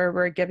relationship where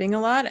we're giving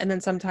a lot, and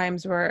then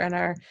sometimes we're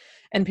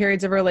in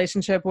periods of a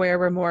relationship where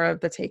we're more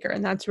of the taker.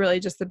 And that's really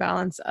just the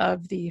balance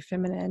of the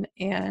feminine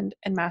and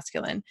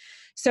masculine.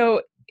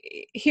 So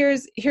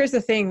here's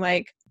the thing,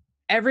 like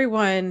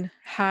everyone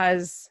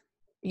has,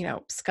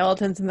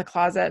 skeletons in the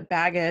closet,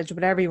 baggage,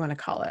 whatever you want to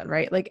call it,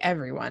 right? Like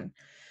everyone.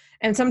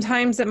 And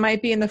sometimes it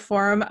might be in the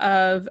form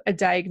of a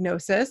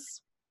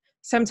diagnosis.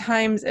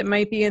 Sometimes it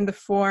might be in the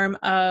form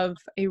of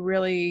a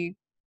really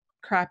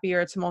crappy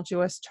or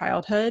tumultuous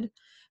childhood.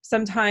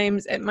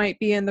 Sometimes it might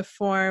be in the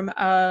form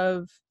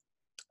of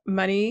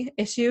money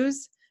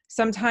issues.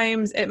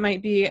 Sometimes it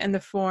might be in the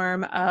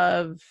form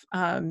of,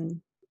 I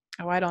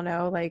don't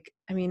know,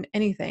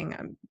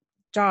 anything,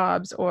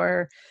 jobs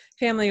or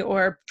family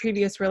or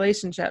previous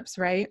relationships,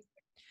 right?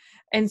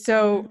 And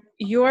so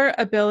your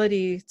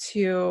ability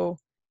to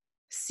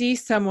see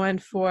someone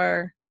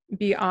for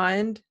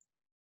beyond,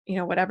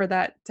 whatever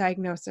that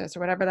diagnosis or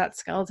whatever that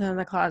skeleton in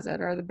the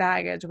closet or the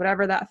baggage,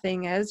 whatever that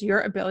thing is,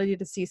 your ability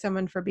to see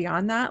someone for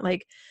beyond that,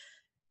 like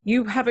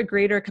you have a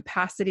greater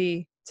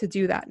capacity to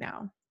do that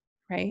now,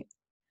 right?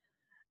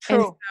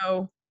 True. And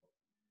so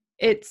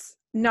it's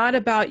not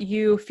about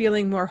you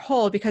feeling more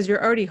whole because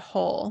you're already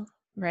whole,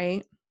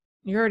 right?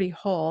 You're already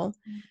whole.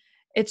 Mm-hmm.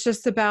 It's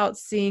just about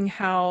seeing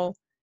how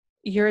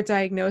your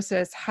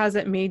diagnosis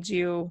hasn't made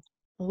you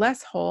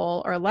less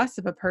whole or less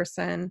of a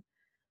person,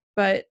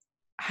 but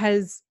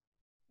has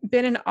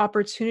been an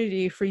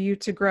opportunity for you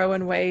to grow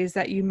in ways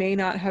that you may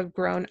not have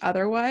grown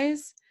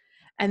otherwise.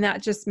 And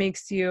that just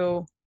makes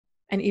you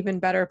an even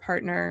better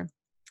partner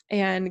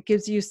and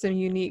gives you some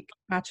unique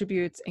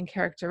attributes and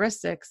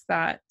characteristics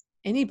that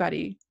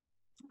anybody,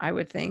 I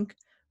would think,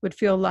 would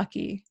feel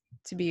lucky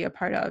to be a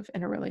part of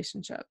in a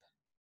relationship.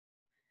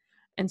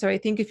 And so I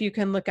think if you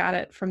can look at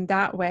it from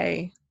that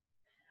way,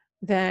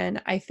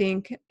 then I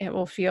think it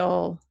will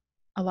feel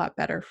a lot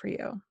better for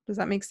you. Does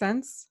that make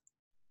sense?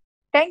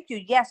 Thank you.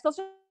 Yes, those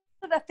are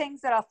the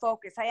things that I'll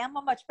focus. I am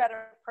a much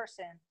better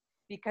person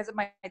because of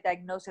my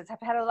diagnosis. I've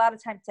had a lot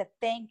of time to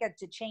think and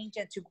to change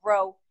and to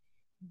grow,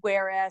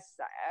 whereas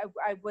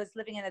I was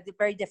living in a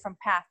very different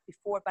path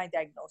before my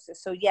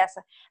diagnosis. So yes,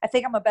 I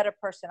think I'm a better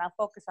person. I'll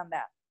focus on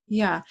that.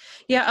 Yeah.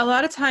 Yeah. A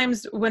lot of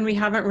times when we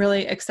haven't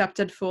really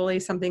accepted fully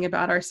something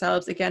about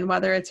ourselves, again,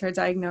 whether it's our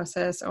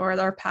diagnosis or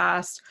our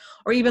past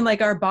or even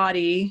like our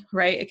body,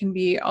 right? It can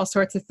be all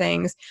sorts of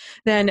things.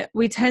 Then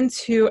we tend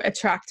to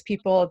attract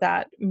people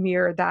that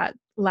mirror that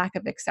lack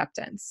of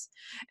acceptance.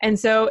 And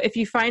so if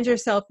you find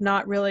yourself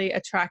not really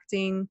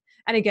attracting,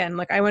 and again,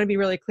 like I want to be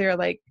really clear,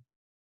 like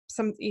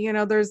some,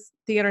 there's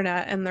the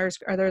internet and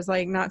there's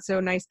like not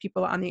so nice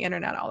people on the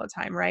internet all the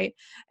time. Right.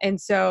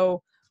 And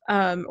so,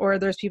 or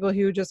there's people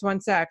who just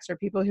want sex or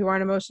people who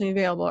aren't emotionally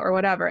available or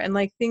whatever. And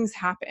like things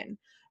happen.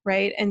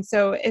 Right. And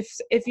so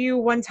if you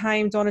one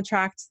time don't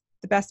attract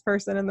the best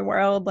person in the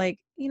world, like,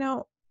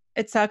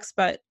 it sucks,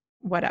 but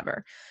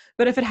whatever.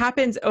 But if it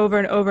happens over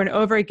and over and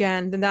over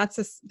again, then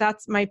that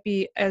might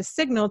be a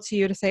signal to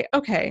you to say,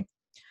 okay,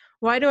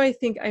 why do I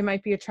think I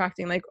might be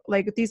attracting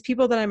like these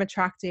people that I'm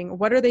attracting?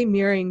 What are they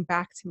mirroring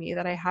back to me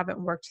that I haven't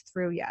worked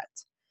through yet?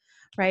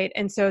 Right.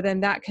 And so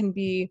then that can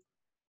be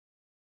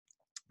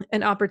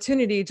an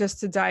opportunity just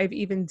to dive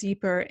even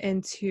deeper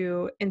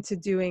into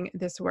doing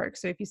this work.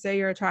 So if you say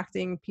you're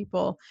attracting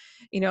people,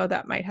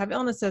 that might have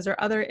illnesses or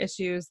other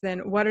issues, then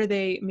what are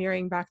they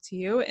mirroring back to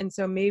you? And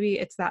so maybe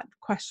it's that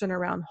question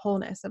around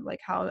wholeness of like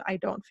how I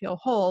don't feel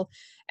whole.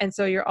 And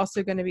so you're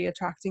also going to be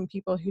attracting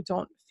people who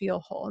don't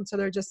feel whole. And so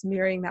they're just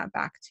mirroring that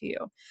back to you.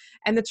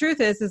 And the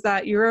truth is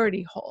that you're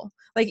already whole.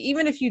 Like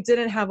even if you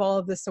didn't have all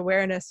of this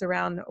awareness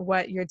around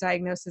what your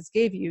diagnosis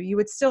gave you, you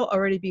would still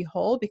already be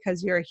whole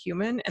because you're a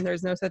human and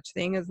there's no such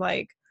thing as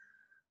like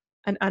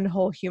an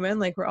unwhole human.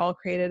 Like we're all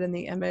created in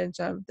the image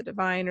of the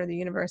divine or the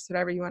universe,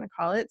 whatever you want to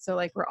call it. So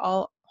like we're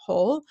all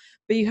whole,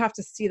 but you have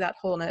to see that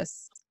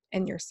wholeness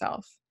in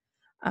yourself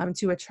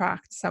to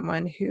attract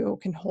someone who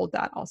can hold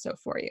that also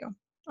for you.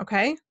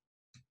 Okay?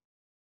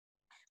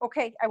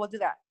 Okay, I will do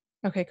that.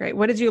 Okay, great.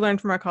 What did you learn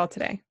from our call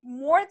today?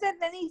 More than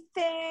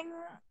anything,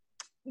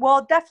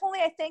 well,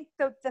 definitely I think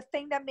the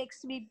thing that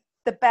makes me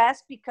the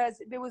best, because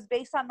it was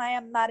based on I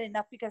am not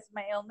enough because of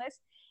my illness,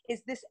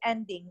 is this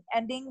ending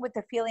with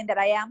the feeling that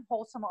I am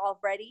wholesome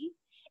already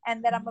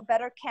and that I'm a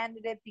better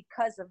candidate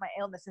because of my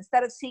illness.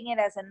 Instead of seeing it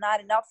as a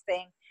not enough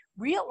thing,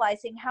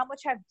 realizing how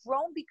much I've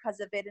grown because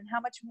of it and how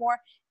much more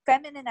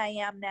feminine I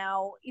am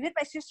now. Even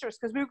my sisters,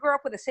 because we grew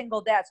up with a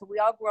single dad, so we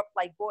all grew up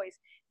like boys.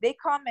 They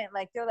comment,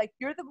 like, they're like,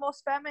 you're the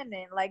most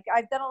feminine. Like,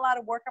 I've done a lot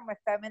of work on my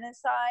feminine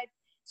side.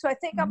 So I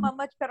think I'm a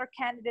much better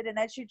candidate, and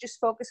I should just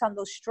focus on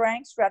those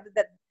strengths rather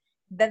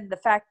than the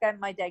fact that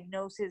my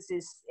diagnosis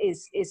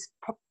is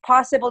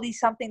possibly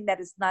something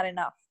that is not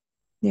enough.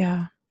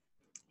 Yeah.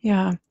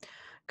 Yeah.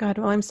 God,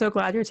 well, I'm so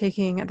glad you're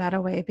taking that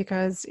away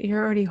because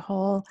you're already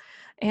whole.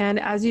 And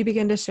as you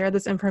begin to share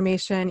this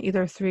information,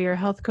 either through your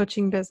health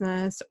coaching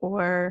business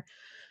or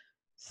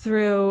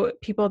through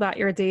people that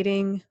you're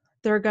dating,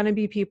 there are going to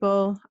be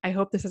people, I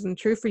hope this isn't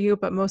true for you,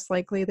 but most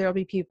likely there'll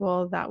be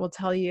people that will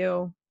tell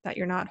you that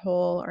you're not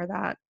whole or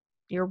that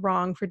you're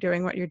wrong for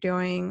doing what you're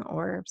doing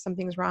or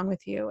something's wrong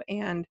with you.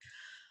 And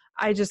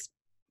I just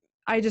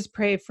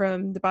pray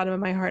from the bottom of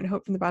my heart and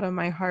hope from the bottom of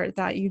my heart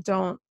that you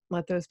don't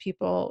let those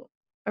people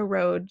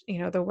erode,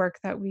 the work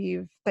that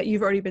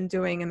you've already been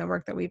doing and the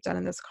work that we've done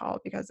in this call,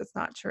 because it's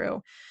not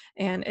true.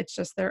 And it's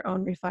just their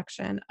own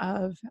reflection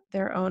of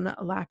their own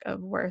lack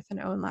of worth and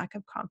own lack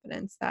of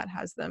confidence that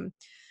has them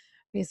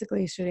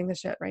basically shooting the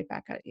shit right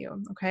back at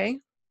you. Okay.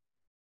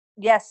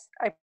 Yes,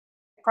 I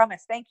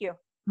promise. Thank you.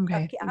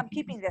 Okay. I'm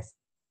keeping this.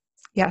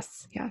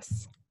 Yes.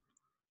 Yes.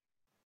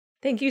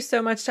 Thank you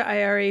so much to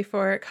Ayari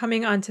for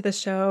coming onto the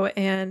show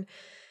and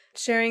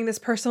sharing this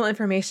personal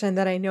information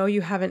that I know you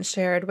haven't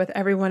shared with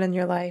everyone in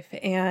your life.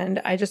 And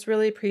I just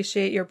really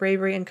appreciate your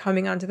bravery in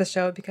coming onto the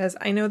show, because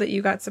I know that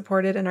you got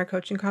supported in our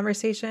coaching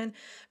conversation,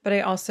 but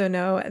I also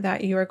know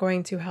that you are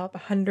going to help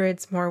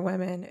hundreds more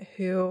women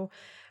who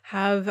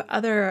have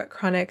other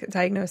chronic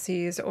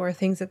diagnoses or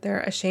things that they're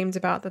ashamed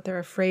about, that they're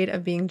afraid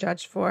of being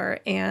judged for.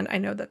 And I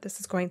know that this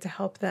is going to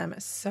help them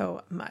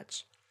so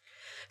much.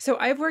 So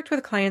I've worked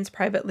with clients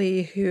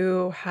privately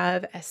who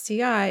have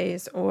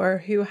STIs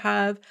or who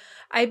have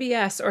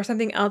IBS or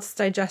something else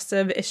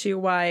digestive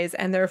issue-wise,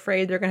 and they're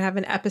afraid they're going to have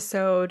an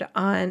episode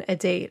on a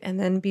date and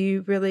then be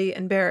really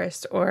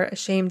embarrassed or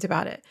ashamed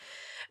about it.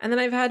 And then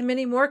I've had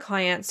many more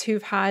clients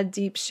who've had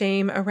deep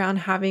shame around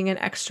having an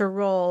extra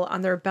roll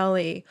on their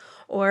belly,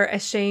 or a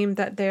shame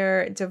that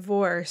they're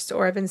divorced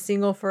or have been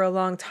single for a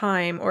long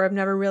time or have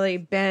never really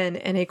been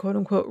in a quote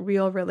unquote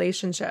real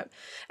relationship.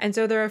 And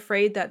so they're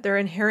afraid that they're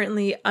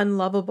inherently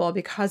unlovable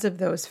because of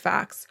those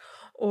facts.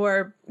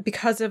 Or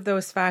because of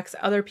those facts,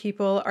 other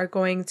people are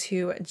going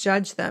to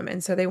judge them.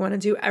 And so they want to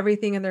do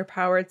everything in their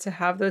power to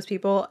have those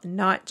people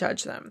not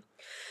judge them.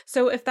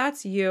 So if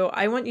that's you,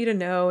 I want you to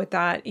know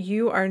that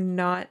you are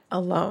not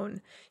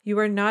alone. You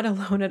are not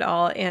alone at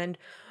all. And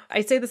I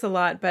say this a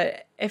lot,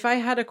 but if I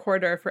had a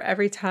quarter for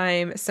every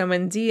time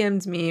someone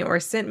DM'd me or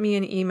sent me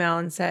an email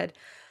and said,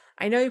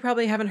 I know you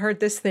probably haven't heard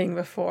this thing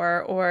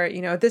before, or,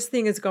 this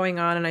thing is going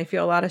on and I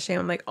feel a lot of shame.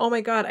 I'm like, oh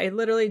my God, I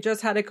literally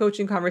just had a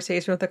coaching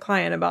conversation with a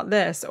client about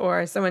this,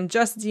 or someone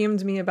just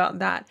DM'd me about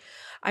that.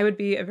 I would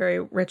be a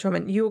very rich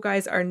woman. You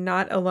guys are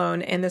not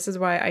alone. And this is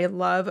why I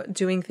love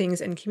doing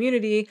things in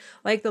community,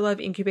 like the Love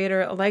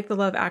Incubator, like the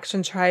Love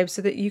Action Tribe,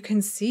 so that you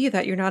can see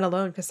that you're not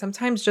alone. Because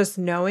sometimes just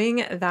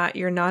knowing that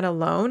you're not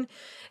alone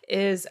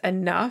is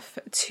enough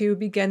to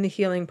begin the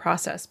healing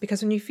process.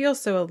 Because when you feel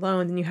so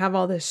alone and you have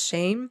all this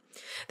shame,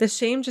 the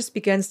shame just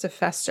begins to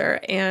fester.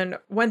 And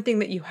one thing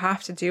that you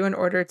have to do in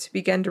order to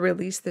begin to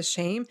release the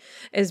shame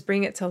is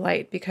bring it to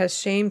light, because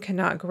shame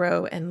cannot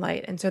grow in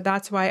light. And so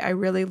that's why I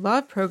really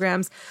love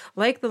programs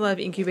like the Love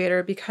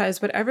Incubator, because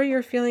whatever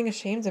you're feeling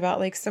ashamed about,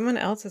 like someone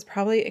else has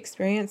probably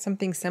experienced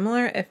something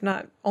similar, if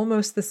not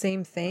almost the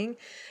same thing.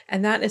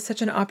 And that is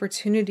such an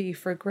opportunity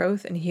for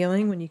growth and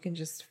healing when you can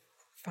just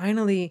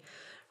finally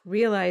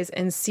realize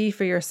and see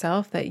for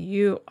yourself that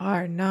you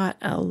are not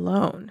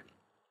alone.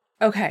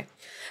 Okay,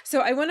 so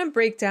I want to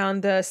break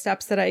down the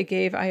steps that I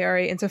gave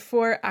Ayari into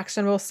 4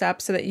 actionable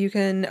steps so that you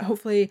can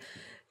hopefully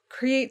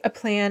create a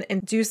plan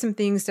and do some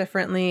things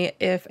differently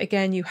if,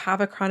 again, you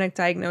have a chronic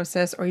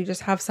diagnosis or you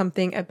just have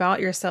something about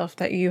yourself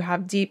that you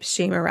have deep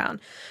shame around.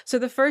 So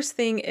the first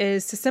thing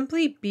is to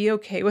simply be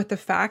okay with the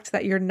fact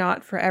that you're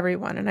not for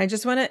everyone. And I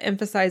just want to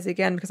emphasize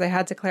again, because I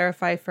had to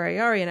clarify for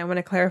Ayari and I want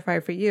to clarify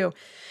for you.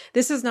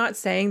 This is not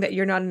saying that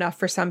you're not enough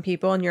for some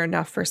people and you're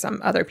enough for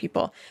some other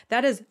people.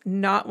 That is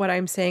not what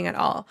I'm saying at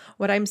all.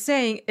 What I'm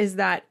saying is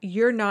that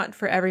you're not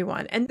for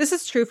everyone. And this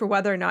is true for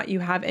whether or not you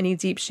have any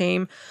deep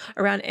shame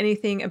around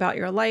anything about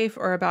your life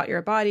or about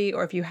your body,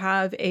 or if you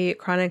have a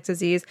chronic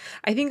disease.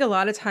 I think a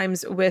lot of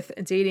times with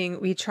dating,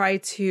 we try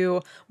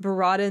to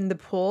broaden the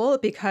pool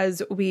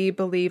because we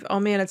believe, oh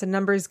man, it's a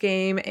numbers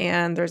game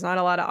and there's not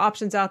a lot of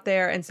options out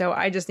there. And so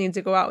I just need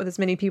to go out with as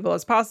many people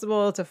as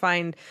possible to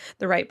find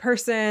the right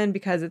person,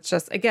 because it's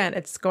just, again,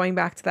 it's going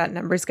back to that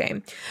numbers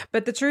game.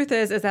 But the truth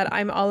is that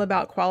I'm all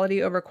about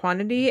quality over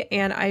quantity.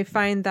 And I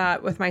find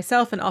that with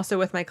myself and also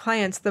with my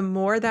clients, the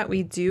more that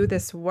we do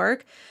this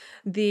work,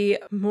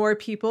 the more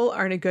people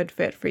aren't a good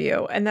fit for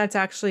you. And that's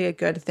actually a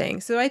good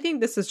thing. So I think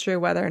this is true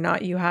whether or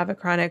not you have a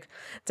chronic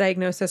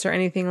diagnosis or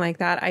anything like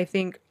that. I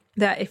think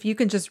that if you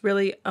can just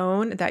really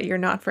own that you're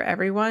not for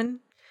everyone,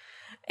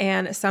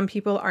 and some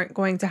people aren't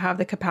going to have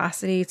the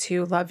capacity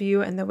to love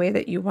you in the way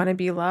that you want to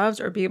be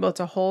loved or be able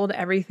to hold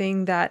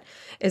everything that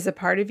is a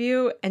part of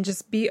you, and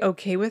just be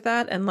okay with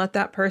that and let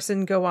that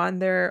person go on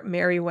their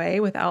merry way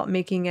without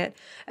making it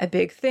a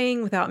big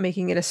thing, without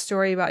making it a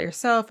story about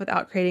yourself,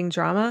 without creating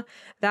drama.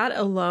 That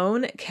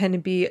alone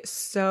can be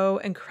so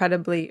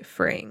incredibly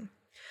freeing.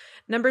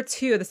 Number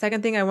 2, the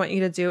second thing I want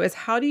you to do is,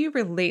 how do you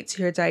relate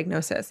to your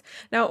diagnosis?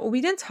 Now,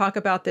 we didn't talk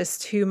about this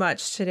too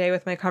much today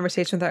with my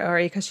conversation with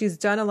Ayari, because she's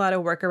done a lot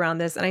of work around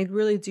this. And I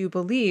really do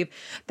believe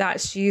that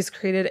she's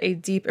created a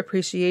deep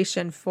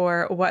appreciation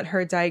for what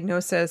her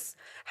diagnosis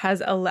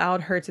has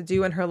allowed her to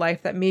do in her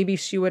life that maybe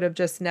she would have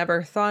just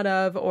never thought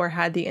of or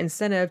had the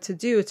incentive to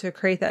do, to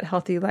create that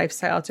healthy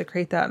lifestyle, to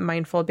create that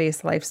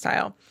mindful-based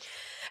lifestyle.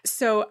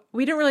 So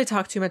we didn't really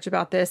talk too much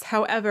about this.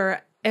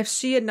 However, if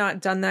she had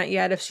not done that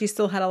yet, if she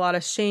still had a lot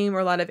of shame or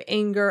a lot of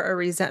anger or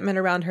resentment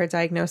around her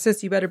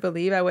diagnosis, you better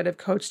believe I would have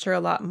coached her a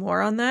lot more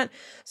on that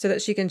so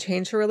that she can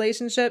change her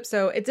relationship.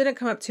 So it didn't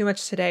come up too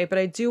much today, but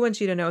I do want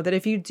you to know that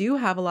if you do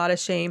have a lot of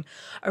shame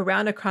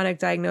around a chronic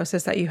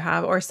diagnosis that you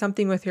have, or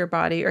something with your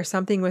body or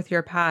something with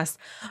your past,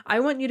 I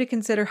want you to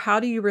consider, how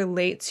do you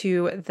relate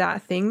to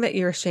that thing that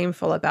you're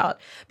shameful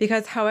about?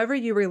 Because however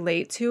you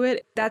relate to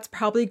it, that's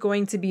probably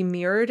going to be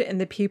mirrored in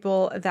the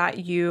people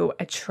that you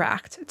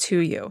attract to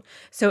you.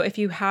 So if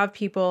you have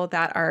people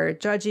that are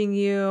judging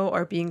you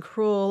or being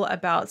cruel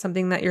about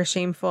something that you're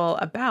shameful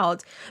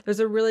about, there's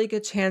a really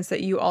good chance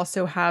that you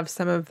also have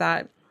some of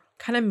that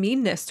kind of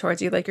meanness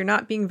towards you. Like you're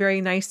not being very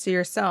nice to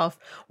yourself,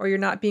 or you're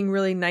not being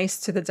really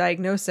nice to the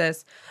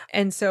diagnosis.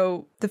 And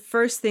so the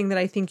first thing that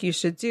I think you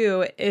should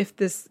do, if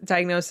this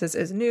diagnosis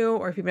is new,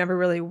 or if you've never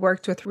really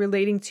worked with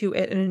relating to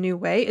it in a new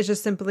way, is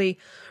just simply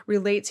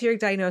relate to your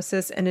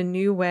diagnosis in a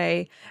new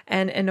way,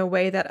 and in a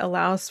way that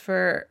allows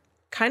for,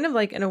 kind of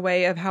like in a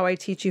way of how I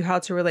teach you how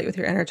to relate with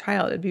your inner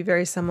child. It'd be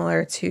very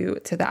similar to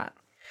that.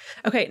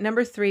 Okay,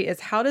 number 3 is,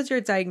 how does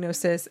your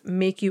diagnosis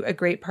make you a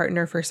great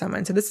partner for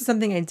someone? So this is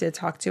something I did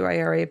talk to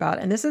Ayari about,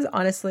 and this is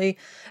honestly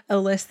a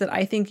list that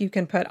I think you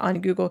can put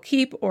on Google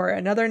Keep or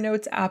another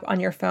notes app on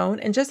your phone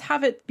and just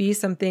have it be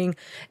something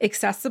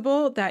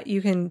accessible that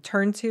you can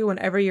turn to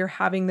whenever you're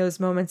having those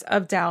moments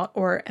of doubt,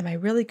 or am I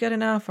really good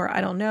enough, or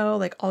I don't know,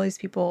 like all these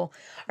people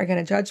are going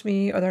to judge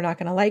me, or they're not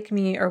going to like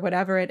me, or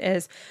whatever it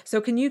is.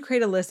 So can you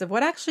create a list of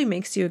what actually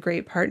makes you a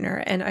great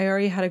partner? And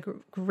Ayari had a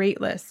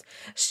great list.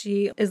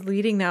 She is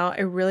leading now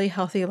a really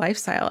healthy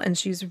lifestyle, and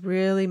she's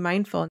really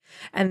mindful.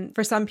 And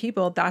for some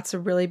people, that's a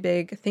really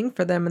big thing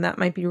for them, and that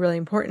might be really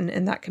important,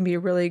 and that can be a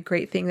really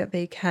great thing that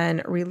they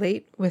can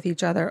relate with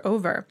each other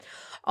over.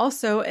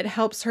 Also, it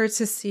helps her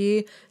to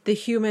see the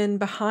human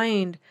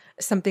behind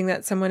something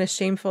that someone is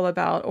shameful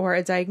about, or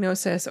a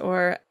diagnosis,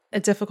 or a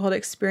difficult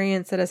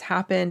experience that has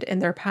happened in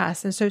their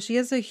past. And so she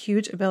has a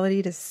huge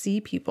ability to see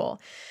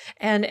people.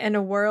 And in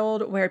a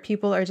world where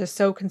people are just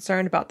so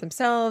concerned about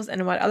themselves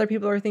and what other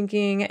people are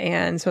thinking,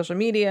 and social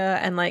media,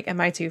 and like, am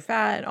I too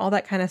fat, and all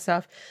that kind of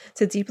stuff,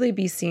 to deeply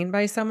be seen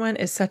by someone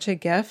is such a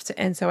gift.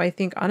 And so I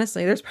think,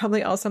 honestly, there's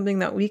probably all something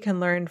that we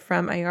can learn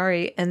from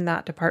Ayari in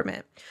that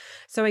department.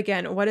 So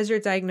again, what is your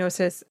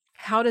diagnosis?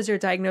 How does your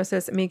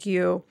diagnosis make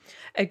you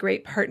a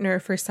great partner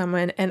for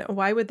someone, and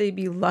why would they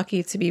be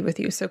lucky to be with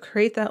you? So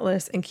create that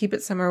list and keep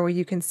it somewhere where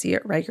you can see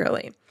it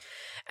regularly.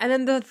 And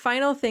then the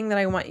final thing that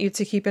I want you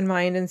to keep in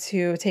mind and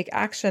to take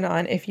action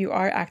on if you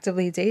are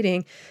actively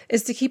dating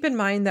is to keep in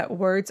mind that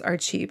words are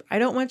cheap. I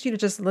don't want you to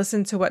just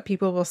listen to what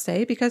people will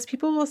say, because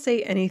people will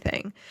say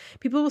anything.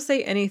 People will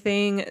say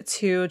anything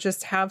to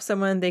just have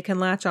someone they can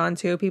latch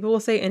onto. People will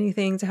say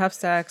anything to have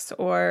sex,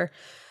 or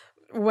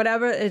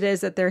whatever it is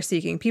that they're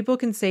seeking. People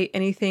can say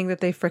anything that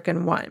they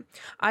frickin' want.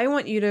 I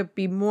want you to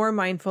be more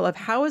mindful of,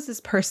 how is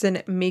this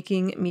person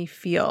making me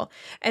feel?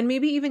 And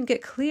maybe even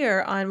get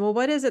clear on, well,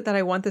 what is it that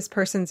I want this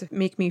person to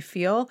make me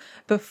feel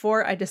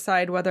before I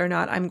decide whether or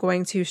not I'm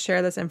going to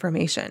share this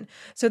information.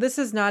 So this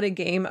is not a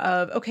game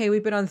of, okay,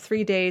 we've been on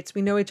 3 dates,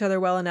 we know each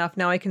other well enough,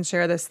 now I can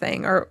share this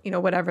thing, or,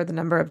 whatever the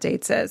number of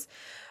dates is.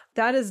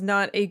 That is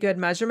not a good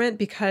measurement,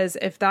 because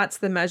if that's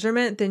the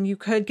measurement, then you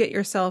could get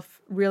yourself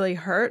really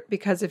hurt,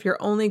 because if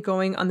you're only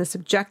going on the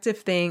subjective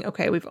thing,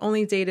 okay, we've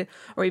only dated,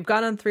 or we've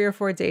gone on 3 or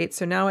 4 dates,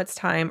 so now it's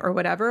time, or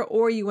whatever,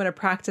 or you want to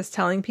practice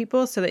telling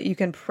people so that you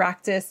can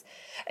practice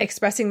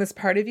expressing this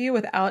part of you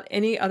without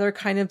any other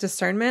kind of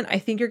discernment, I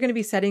think you're going to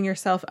be setting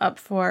yourself up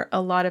for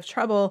a lot of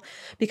trouble,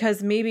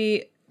 because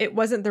maybe it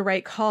wasn't the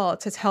right call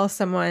to tell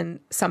someone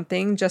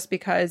something just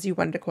because you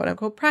wanted to quote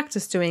unquote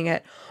practice doing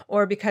it,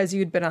 or because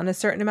you'd been on a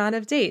certain amount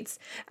of dates.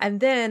 And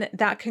then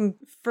that can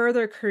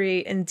further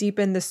create and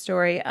deepen the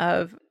story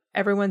of,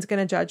 everyone's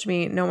going to judge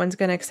me, no one's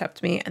going to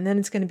accept me. And then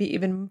it's going to be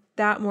even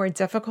that more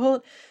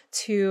difficult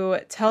to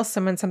tell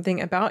someone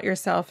something about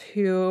yourself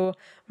who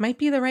might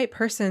be the right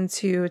person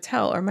to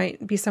tell, or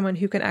might be someone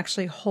who can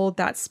actually hold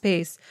that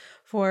space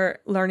for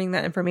learning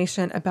that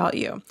information about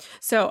you.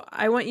 So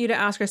I want you to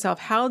ask yourself,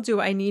 how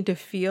do I need to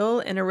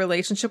feel in a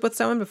relationship with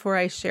someone before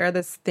I share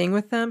this thing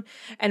with them?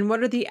 And what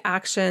are the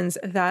actions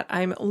that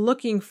I'm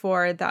looking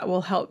for that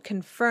will help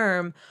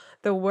confirm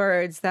the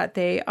words that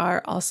they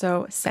are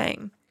also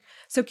saying?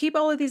 So keep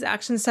all of these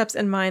action steps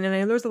in mind. And I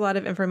know there's a lot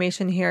of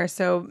information here,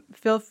 so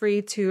feel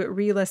free to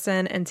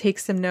re-listen and take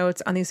some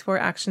notes on these 4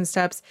 action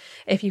steps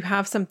if you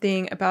have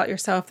something about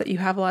yourself that you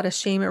have a lot of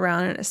shame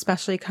around, and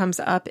especially comes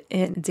up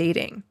in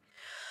dating.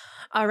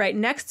 All right,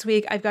 next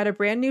week, I've got a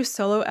brand new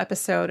solo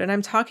episode, and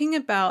I'm talking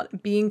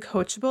about being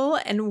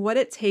coachable and what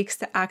it takes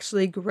to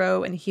actually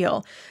grow and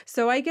heal.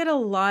 So I get a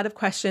lot of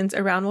questions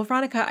around, well,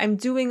 Veronica, I'm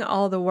doing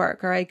all the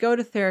work, or I go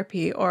to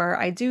therapy, or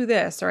I do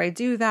this, or I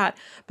do that,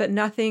 but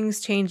nothing's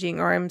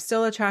changing, or I'm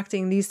still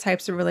attracting these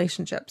types of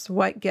relationships.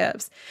 What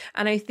gives?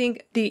 And I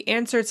think the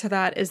answer to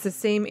that is the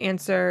same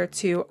answer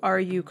to, are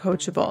you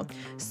coachable?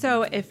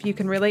 So if you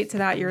can relate to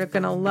that, you're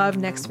going to love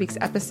next week's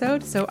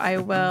episode. So I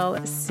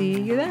will see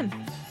you then.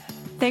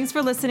 Thanks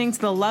for listening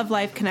to the Love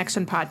Life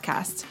Connection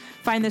podcast.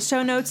 Find the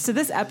show notes to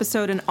this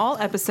episode and all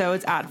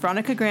episodes at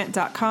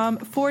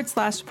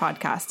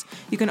veronicagrant.com/podcast.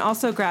 You can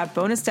also grab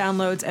bonus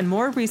downloads and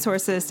more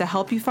resources to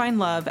help you find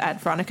love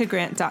at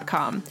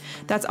veronicagrant.com.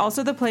 That's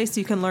also the place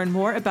you can learn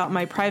more about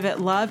my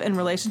private love and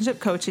relationship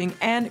coaching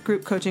and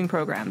group coaching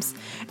programs.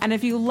 And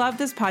if you love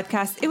this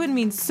podcast, it would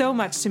mean so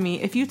much to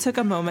me if you took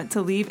a moment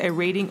to leave a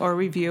rating or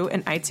review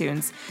in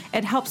iTunes.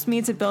 It helps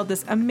me to build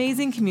this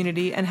amazing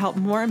community and help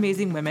more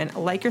amazing women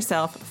like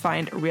yourself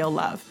find real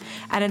love.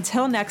 And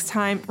until next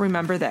time, remember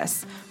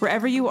this: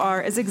 wherever you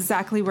are is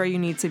exactly where you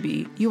need to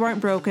be. You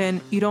aren't broken.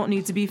 You don't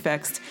need to be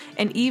fixed.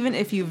 And even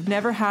if you've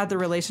never had the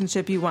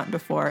relationship you want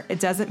before, it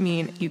doesn't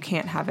mean you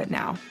can't have it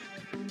now.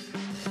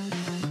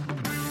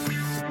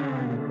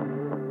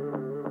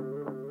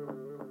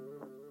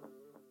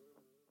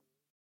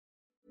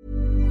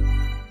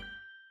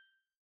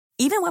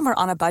 Even when we're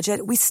on a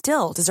budget, we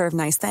still deserve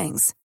nice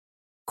things.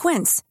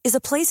 Quince is a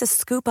place to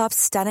scoop up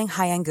stunning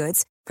high-end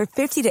goods for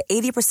 50 to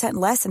 80%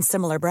 less than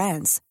similar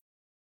brands.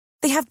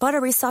 They have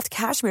buttery soft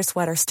cashmere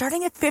sweaters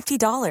starting at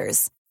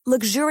 $50,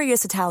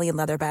 luxurious Italian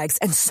leather bags,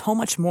 and so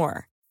much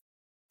more.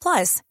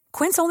 Plus,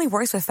 Quince only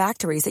works with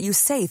factories that use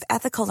safe,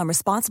 ethical, and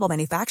responsible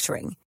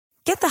manufacturing.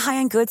 Get the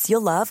high-end goods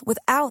you'll love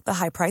without the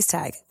high price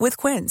tag with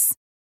Quince.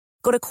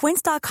 Go to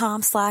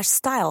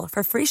quince.com/style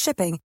for free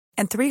shipping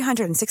and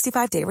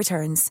 365-day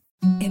returns.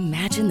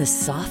 Imagine the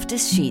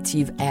softest sheets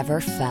you've ever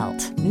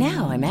felt.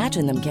 Now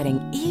imagine them getting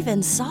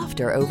even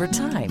softer over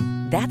time.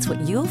 That's what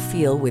you'll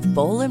feel with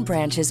Boll &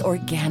 Branch's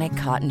organic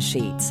cotton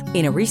sheets.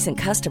 In a recent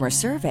customer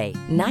survey,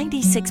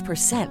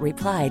 96%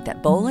 replied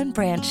that Boll &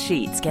 Branch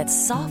sheets get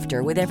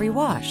softer with every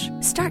wash.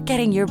 Start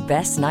getting your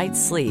best night's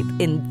sleep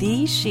in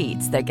these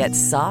sheets that get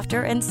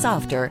softer and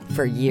softer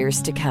for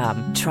years to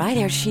come. Try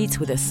their sheets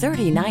with a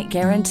 30-night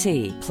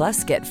guarantee.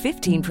 Plus, get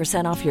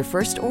 15% off your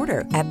first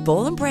order at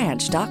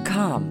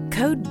bollandbranch.com.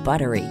 Code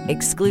BUTTERY.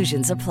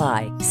 Exclusions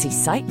apply. See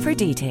site for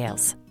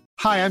details.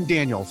 Hi, I'm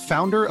Daniel,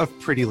 founder of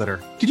Pretty Litter.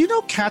 Did you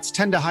know cats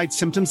tend to hide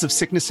symptoms of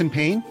sickness and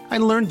pain? I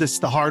learned this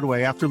the hard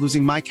way after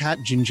losing my cat,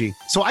 Gingy.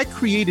 So I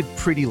created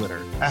Pretty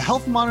Litter, a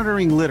health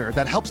monitoring litter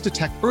that helps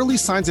detect early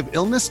signs of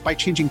illness by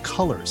changing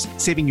colors,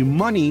 saving you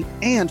money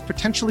and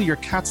potentially your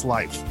cat's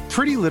life.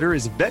 Pretty Litter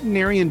is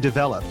veterinarian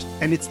developed,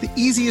 and it's the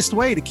easiest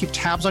way to keep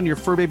tabs on your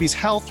fur baby's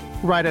health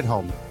right at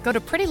home. Go to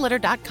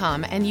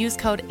prettylitter.com and use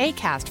code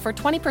ACAST for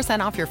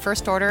 20% off your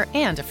first order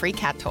and a free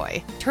cat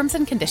toy. Terms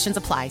and conditions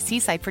apply. See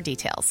site for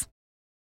details.